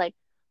 Lucy. You're like,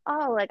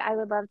 oh, like I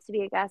would love to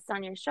be a guest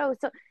on your show.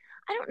 So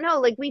I don't know,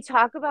 like we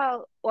talk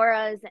about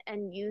auras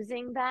and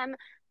using them,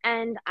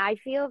 and I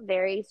feel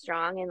very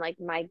strong in like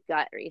my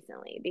gut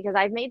recently because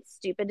I've made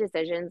stupid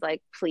decisions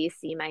like please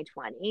see my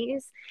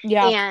 20s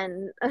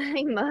and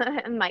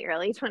my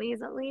early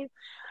 20s at least,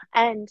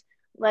 and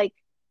like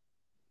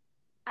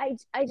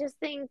I just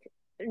think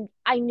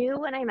I knew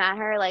when I met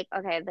her, like,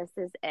 okay, this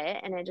is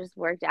it. And it just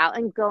worked out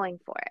and going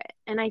for it.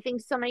 And I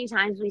think so many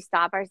times we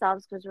stop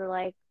ourselves because we're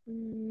like,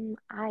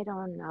 I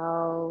don't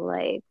know.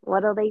 Like,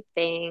 what'll they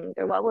think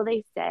or what will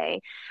they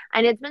say?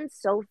 And it's been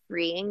so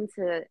freeing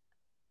to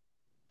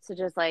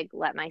just like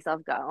let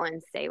myself go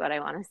and say what I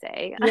want to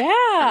say. Yeah.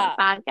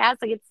 On a podcast.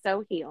 Like, it's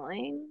so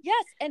healing.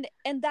 Yes.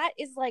 And that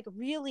is like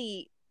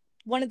really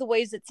one of the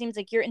ways it seems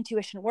like your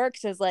intuition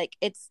works is like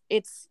it's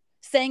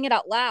saying it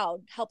out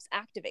loud helps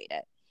activate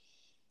it.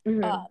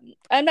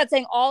 I'm not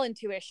saying all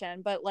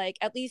intuition, but like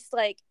at least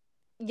like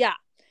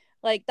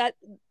like that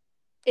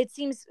it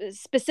seems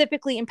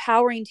specifically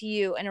empowering to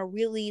you in a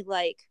really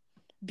like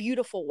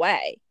beautiful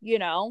way, you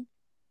know?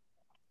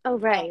 Oh,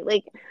 right.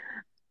 Like,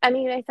 I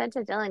mean, I said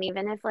to Dylan,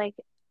 even if like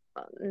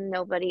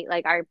nobody,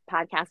 like our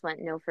podcast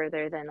went no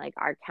further than like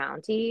our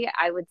county,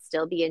 I would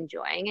still be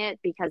enjoying it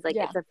because like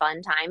it's a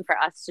fun time for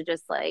us to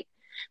just like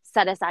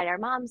set aside our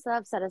mom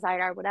stuff, set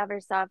aside our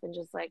whatever stuff, and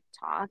just like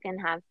talk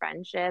and have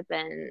friendship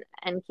and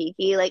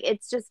kiki. Like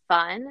it's just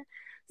fun.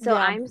 So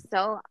I'm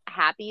so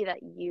happy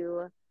that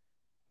you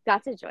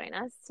got to join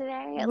us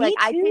today. Me like too.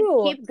 I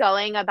could keep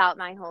going about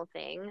my whole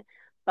thing,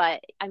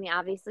 but I mean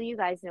obviously you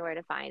guys know where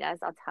to find us.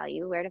 I'll tell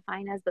you where to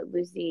find us, but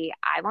Lucy,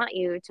 I want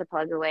you to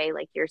plug away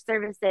like your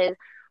services,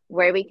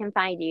 where we can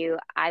find you.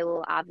 I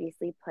will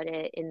obviously put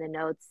it in the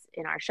notes,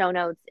 in our show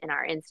notes, in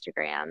our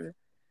Instagram.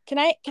 Can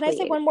I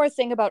say one more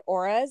thing about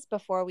auras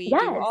before we do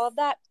all of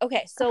that?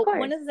 Okay, so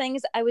one of the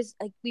things I was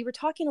like, we were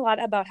talking a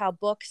lot about how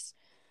books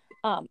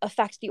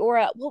affect the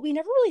aura. Well, we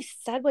never really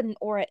said what an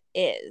aura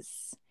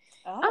is.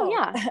 Oh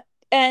yeah.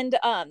 And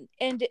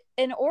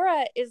an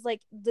aura is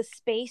like the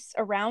space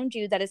around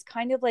you that is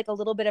kind of like a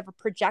little bit of a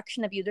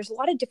projection of you. There's a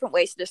lot of different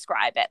ways to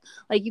describe it.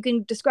 Like you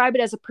can describe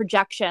it as a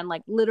projection,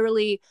 like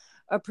literally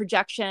a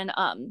projection,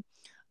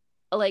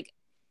 like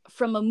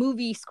from a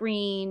movie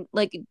screen,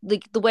 like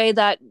the way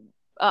that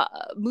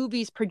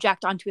movies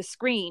project onto a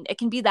screen. It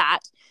can be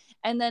that.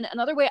 And then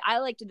another way I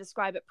like to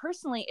describe it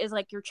personally is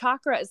like your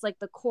chakra is like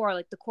the core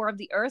of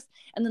the earth.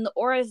 And then the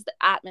aura is the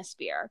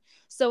atmosphere.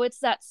 So it's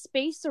that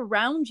space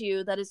around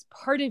you that is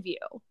part of you.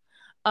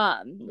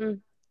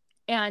 And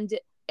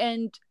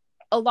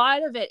a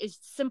lot of it is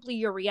simply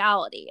your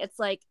reality. It's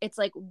like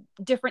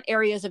different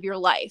areas of your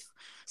life.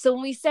 So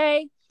when we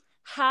say,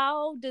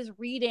 how does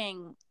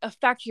reading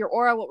affect your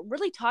aura, what we're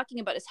really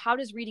talking about is, how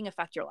does reading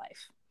affect your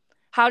life?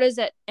 How does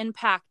it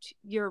impact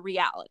your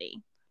reality?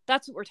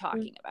 That's what we're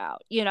talking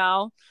about, you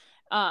know?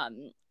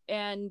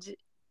 And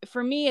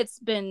for me, it's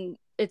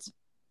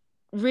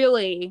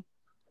really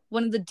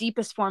one of the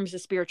deepest forms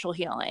of spiritual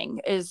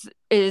healing is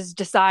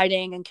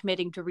deciding and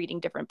committing to reading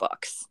different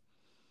books.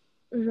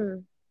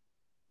 Mm-hmm.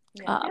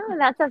 No,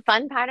 that's a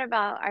fun part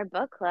about our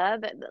book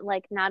club.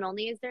 Like, not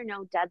only is there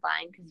no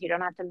deadline, because you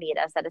don't have to meet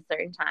us at a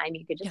certain time,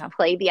 you could just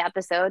play the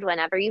episode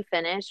whenever you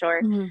finish,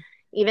 or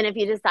even if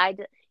you decide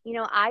to, you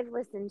know,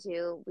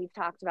 we've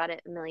talked about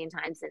it a million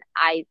times, and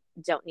I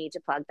don't need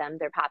to plug them.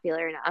 They're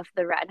popular enough,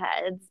 the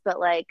redheads. But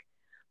like,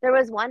 there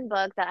was one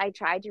book that I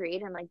tried to read,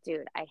 and I'm like,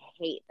 dude, I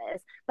hate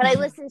this. But I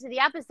listened to the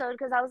episode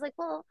because I was like,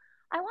 well,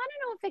 I want to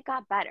know if it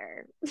got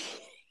better.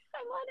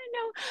 I want to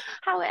know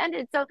how it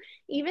ended. So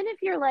even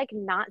if you're like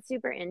not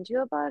super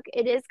into a book,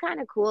 it is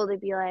kind of cool to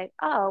be like,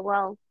 oh,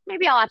 well,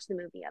 maybe I'll watch the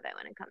movie of it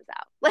when it comes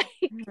out. Like,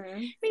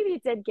 maybe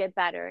it did get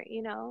better,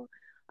 you know?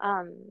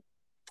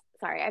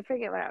 Sorry, I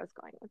forget what I was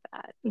going with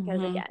that,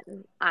 because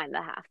again, I'm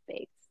the half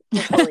baked,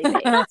 the fully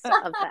baked of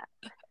that.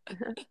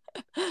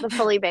 The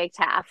fully baked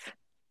half.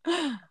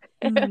 No,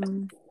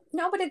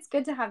 but it's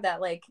good to have that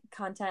like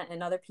content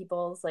and other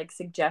people's like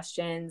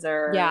suggestions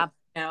or you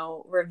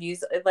know,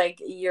 reviews, like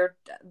you're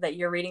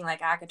reading like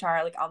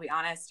ACOTAR. Like, I'll be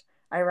honest,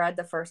 I read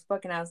the first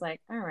book and I was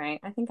like, all right,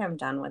 I think I'm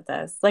done with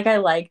this. Like, I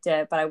liked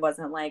it, but I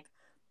wasn't like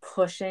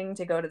pushing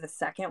to go to the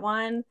second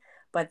one.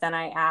 But then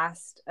I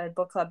asked a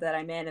book club that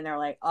I'm in, and they're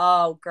like,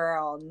 oh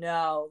girl,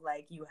 no,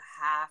 like you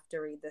have to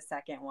read the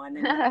second one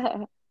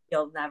and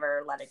you'll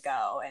never let it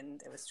go.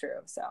 And it was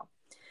true. So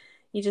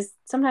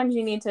sometimes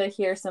you need to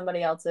hear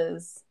somebody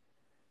else's,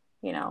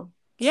 you know,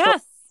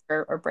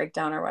 or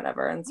breakdown or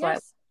whatever. And so I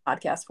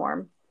podcast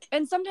form.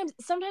 And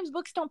sometimes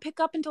books don't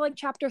pick up until like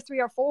chapter 3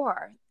 or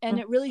 4. And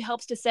it really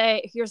helps to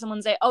hear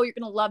someone say, oh, you're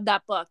going to love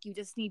that book. You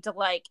just need to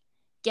like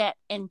get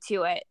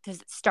into it because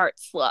it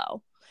starts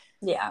slow.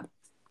 Yeah.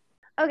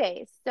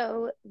 Okay.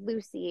 So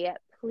Lucy,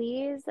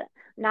 please,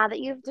 now that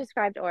you've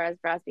described auras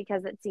for us,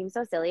 because it seems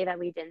so silly that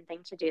we didn't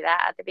think to do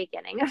that at the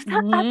beginning of the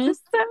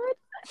episode.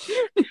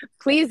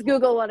 Please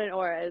Google what an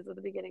aura is at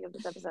the beginning of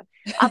this episode.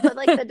 I'll put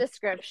like the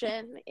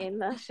description in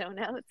the show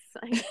notes,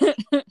 like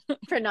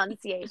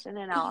pronunciation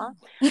and all.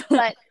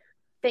 But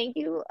thank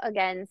you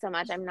again so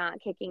much. I'm not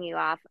kicking you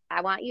off.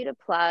 I want you to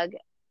plug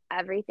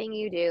everything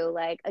you do.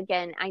 Like,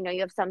 again, I know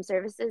you have some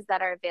services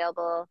that are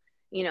available,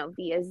 you know,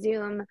 via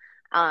Zoom,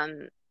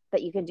 that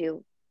you can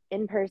do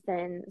in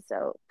person.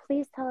 So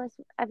please tell us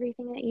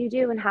everything that you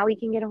do and how we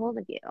can get a hold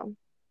of you.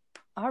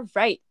 All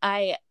right.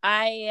 I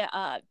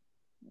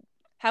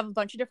have a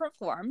bunch of different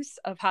forms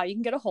of how you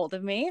can get a hold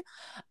of me.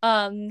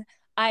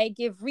 I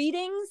give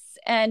readings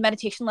and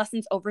meditation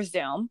lessons over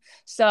Zoom.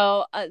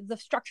 So the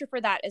structure for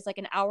that is like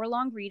an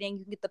hour-long reading.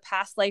 You can get the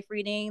past life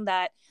reading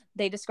that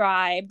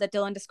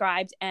Dylan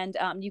described, and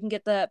you can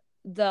get the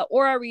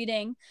aura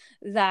reading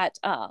that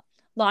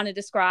Lana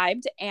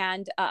described,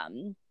 and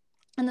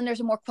then there's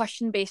a more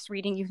question-based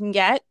reading you can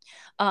get.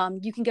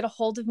 You can get a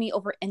hold of me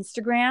over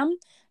Instagram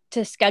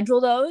to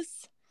schedule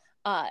those.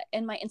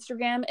 And my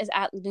Instagram is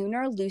at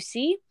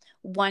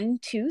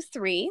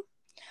lunarlucy123.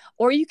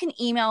 Or you can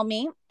email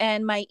me,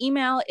 and my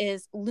email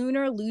is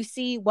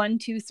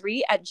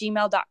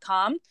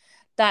lunarlucy123@gmail.com.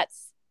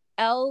 That's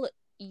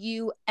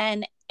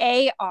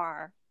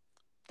LUNAR.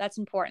 That's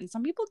important.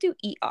 Some people do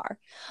ER.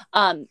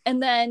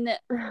 And then,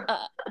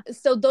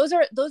 so those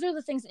are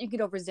the things that you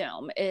get over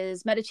Zoom,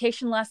 is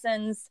meditation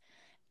lessons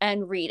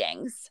and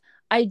readings.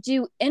 I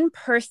do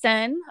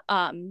in-person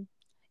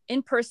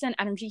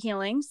energy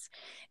healings.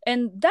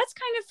 And that's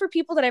kind of for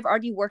people that I've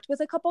already worked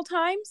with a couple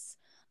times.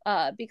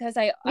 Because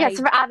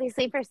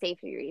obviously for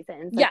safety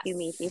reasons. Like, you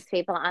meet these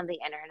people on the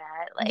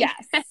internet. Like,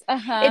 it's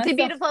a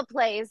beautiful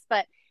place,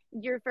 but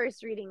your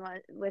first reading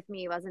with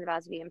me wasn't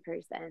about to be in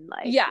person.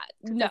 Like,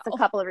 just a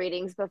couple of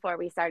readings before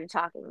we started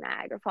talking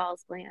Niagara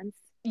Falls plans.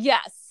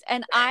 Yes,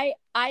 and I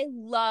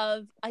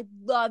love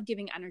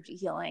giving energy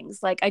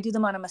healings. Like, I do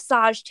them on a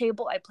massage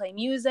table. I play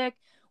music.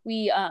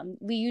 I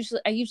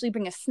usually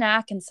bring a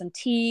snack and some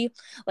tea.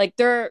 Like,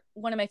 they're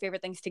one of my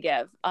favorite things to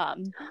give.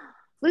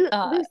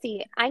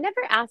 Lucy, I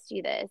never asked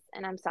you this,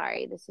 and I'm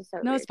sorry. This is so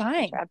no, it's fine.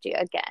 To interrupt you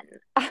again.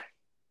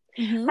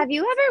 Have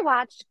you ever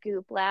watched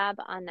Goop Lab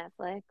on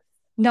Netflix?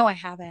 No, I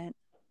haven't.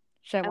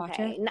 Should I watch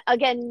it?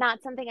 Again,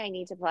 not something I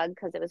need to plug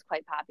because it was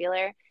quite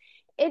popular.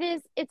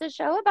 It's a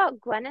show about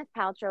Gwyneth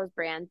Paltrow's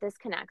brand. This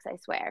connects, I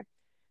swear.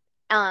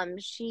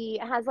 She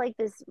has like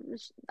this,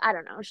 I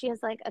don't know, she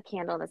has like a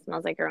candle that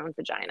smells like her own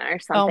vagina or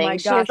something. Oh my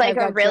gosh, she has like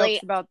I've a really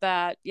jokes about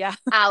that. Yeah.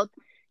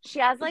 She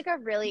has like a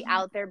really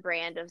out there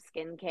brand of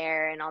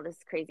skincare and all this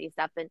crazy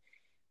stuff. And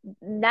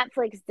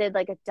Netflix did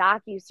like a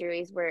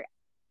docu-series where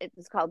it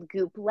was called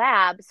Goop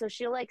Lab. So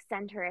she'll like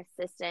send her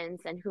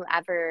assistants and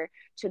whoever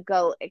to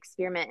go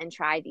experiment and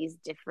try these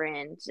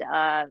different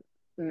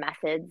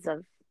methods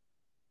of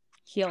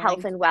healing.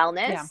 health and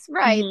wellness, Yeah.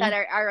 right? That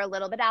are a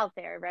little bit out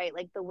there, right?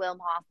 Like the Wim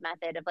Hof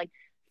method of like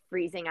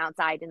freezing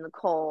outside in the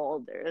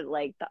cold, or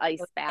like the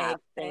ice bath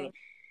thing.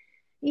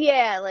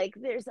 Yeah, like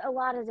there's a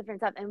lot of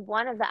different stuff. And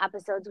one of the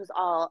episodes was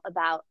all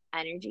about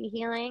energy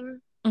healing.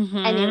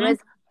 And it was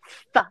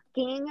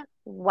fucking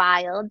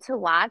wild to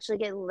watch.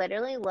 Like it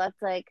literally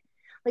looked like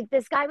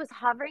this guy was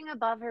hovering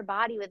above her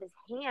body with his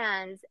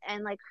hands,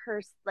 and like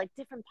her like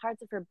different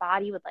parts of her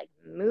body would like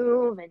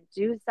move and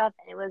do stuff,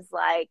 and it was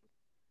like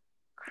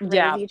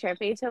Yeah. crazy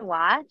trippy to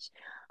watch.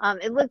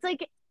 It looked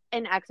like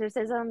an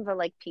exorcism but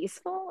like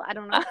peaceful. I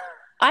don't know.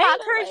 I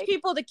encourage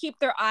people to keep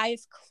their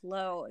eyes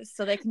closed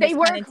so they can They just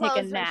were kind of take a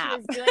closed when she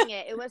nap. was doing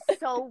it. It was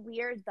so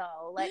weird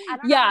though. Like I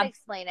don't know how to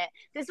explain it.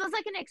 This was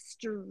like an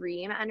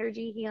extreme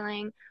energy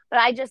healing, but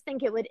I just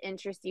think it would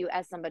interest you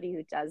as somebody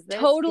who does this.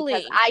 Totally.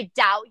 Because I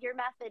doubt your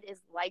method is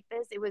like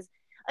this. It was,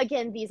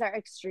 again, these are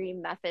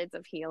extreme methods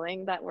of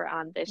healing that were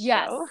on this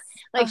show.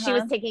 Like she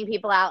was taking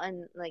people out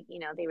and like, you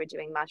know, they were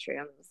doing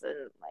mushrooms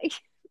and like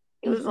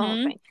it was the whole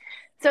thing.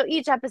 So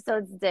each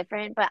episode's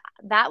different, but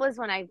that was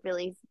when I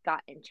really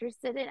got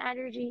interested in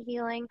energy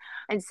healing.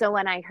 And so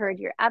when I heard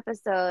your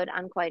episode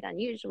on Quite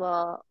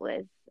Unusual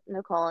with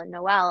Nicole and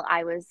Noelle,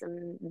 I was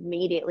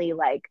immediately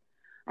like,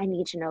 I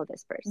need to know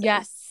this person.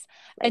 Yes.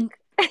 Like,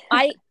 and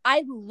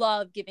I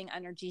love giving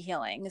energy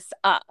healings.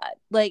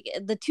 Like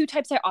the two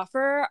types I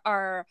offer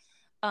are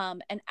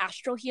an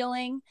astral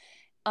healing,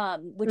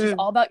 which is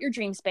all about your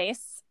dream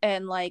space,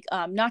 and like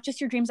not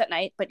just your dreams at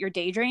night, but your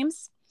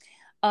daydreams.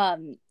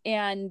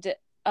 And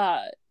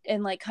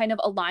like kind of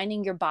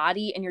aligning your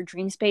body and your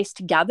dream space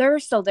together,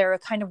 so they're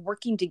kind of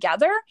working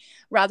together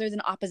rather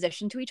than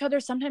opposition to each other.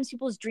 Sometimes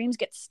people's dreams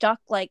get stuck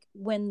like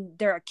when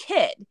they're a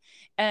kid,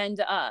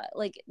 and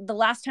like the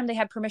last time they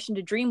had permission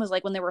to dream was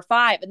like when they were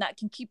 5, and that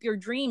can keep your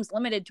dreams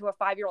limited to a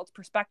 5-year-old's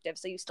perspective,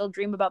 so you still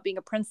dream about being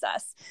a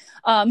princess.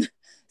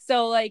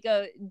 So like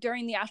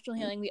during the astral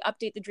healing, we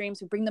update the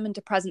dreams, we bring them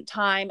into present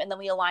time, and then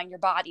we align your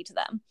body to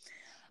them.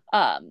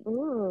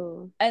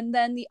 And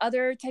then the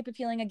other type of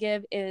healing I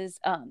give is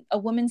a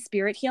woman's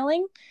spirit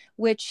healing,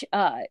 which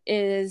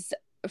is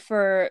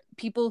for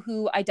people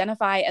who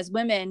identify as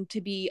women to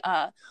be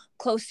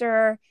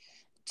closer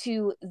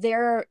to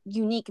their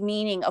unique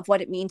meaning of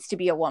what it means to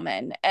be a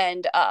woman.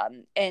 And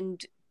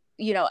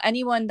you know,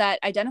 anyone that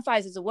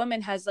identifies as a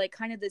woman has like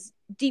kind of this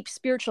deep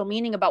spiritual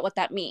meaning about what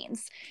that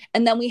means.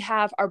 And then we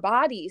have our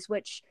bodies,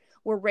 which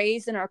were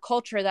raised in our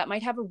culture that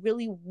might have a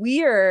really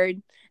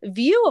weird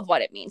view of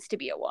what it means to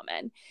be a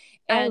woman.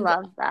 And I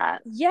love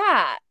that.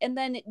 Yeah. And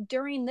then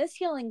during this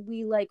healing,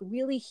 we like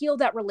really heal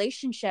that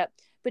relationship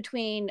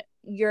between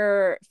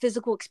your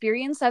physical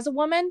experience as a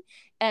woman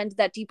and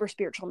that deeper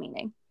spiritual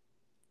meaning.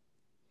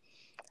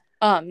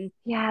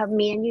 Yeah,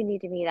 me and you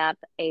need to meet up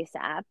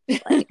ASAP.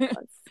 Like,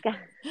 let's go.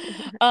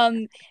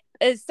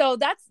 So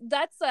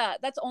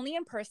that's only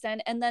in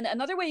person. And then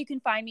another way you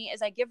can find me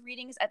is I give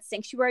readings at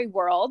Sanctuary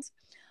World.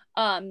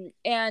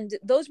 And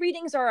those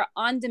readings are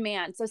on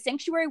demand. So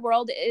Sanctuary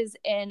World is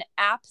an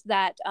app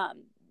that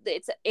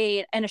it's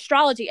an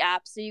astrology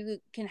app, so you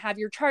can have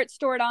your chart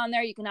stored on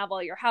there, you can have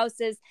all your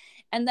houses,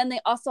 and then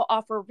they also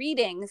offer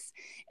readings,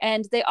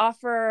 and they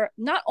offer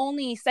not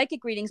only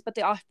psychic readings, but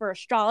they offer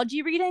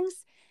astrology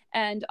readings,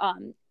 and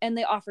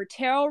they offer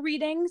tarot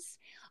readings,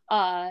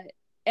 and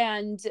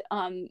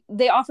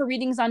they offer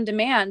readings on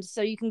demand,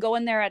 so you can go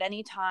in there at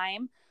any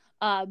time.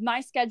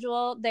 My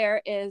schedule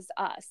there is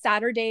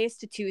Saturdays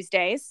to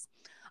Tuesdays.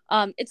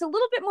 It's a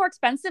little bit more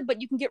expensive, but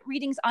you can get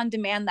readings on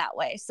demand that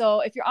way.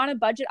 So if you're on a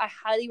budget, I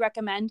highly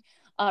recommend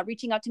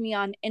reaching out to me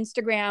on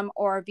Instagram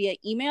or via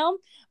email.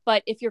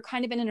 But if you're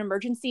kind of in an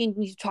emergency and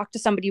you need to talk to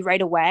somebody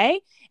right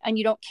away and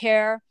you don't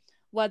care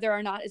whether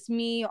or not it's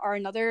me or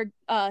another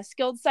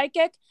skilled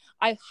psychic,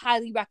 I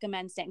highly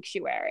recommend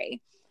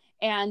Sanctuary.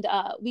 And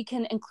we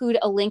can include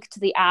a link to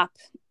the app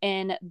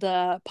in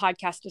the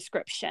podcast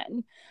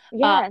description.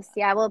 Yes.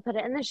 Yeah. We'll put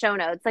it in the show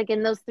notes, like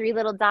in those 3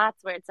 little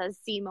dots where it says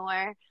see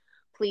more.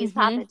 Please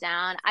pop it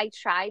down. I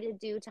try to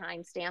do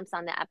timestamps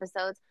on the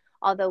episodes,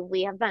 although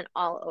we have been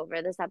all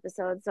over this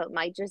episode. So it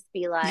might just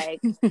be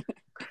like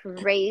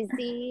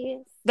crazy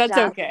That's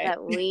stuff okay.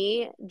 that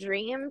we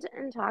dreamed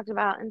and talked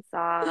about and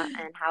saw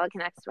and how it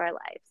connects to our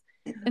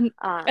lives.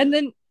 And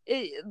then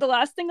the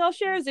last thing I'll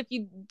share is if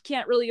you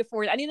can't really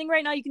afford anything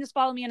right now, you can just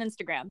follow me on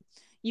Instagram.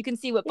 You can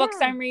see what books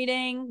I'm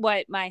reading,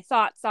 what my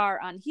thoughts are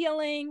on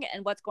healing,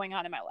 and what's going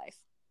on in my life.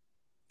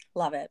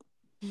 Love it.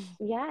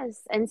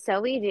 Yes, and so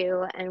we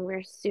do, and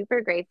we're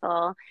super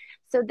grateful.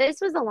 So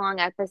this was a long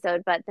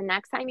episode, but the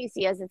next time you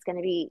see us, it's going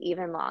to be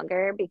even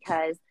longer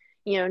because,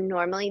 you know,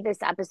 normally this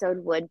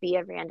episode would be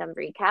a random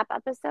recap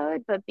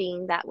episode, but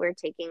being that we're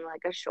taking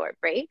like a short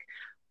break,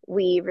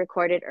 we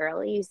recorded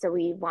early, so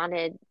we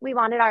wanted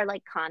our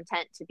like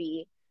content to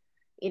be,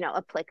 you know,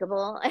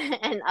 applicable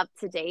and up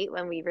to date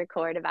when we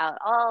record about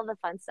all the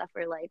fun stuff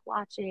we're like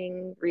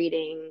watching,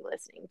 reading,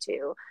 listening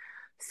to,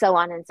 so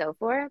on and so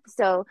forth.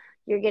 So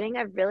you're getting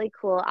a really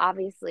cool,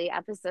 obviously,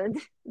 episode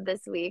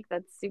this week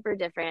that's super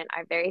different.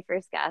 Our very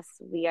first guest.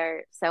 We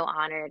are so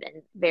honored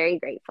and very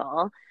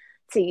grateful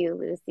to you,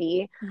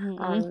 Lucy.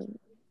 Mm-hmm.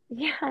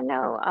 Yeah,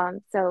 no.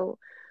 So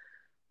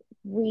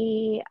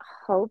we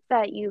hope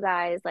that you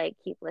guys like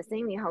keep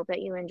listening. We hope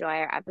that you enjoy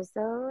our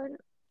episode.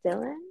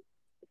 Dylan?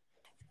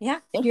 Yeah.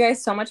 Thank you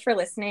guys so much for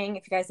listening.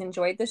 If you guys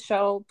enjoyed the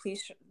show,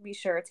 please be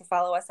sure to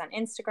follow us on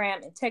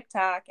Instagram and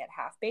TikTok at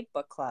Half Baked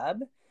Book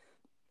Club.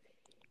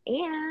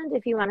 And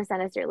if you want to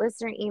send us your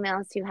listener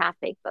emails to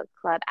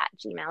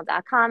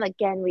halfbakedbookclub@gmail.com.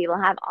 Again, we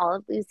will have all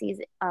of Lucy's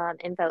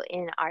info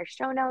in our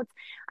show notes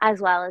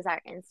as well as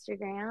our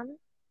Instagram.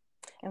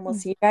 And we'll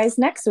see you guys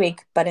next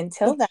week. But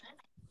until then,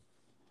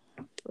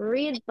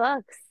 read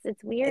books.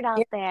 It's weird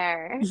out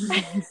there.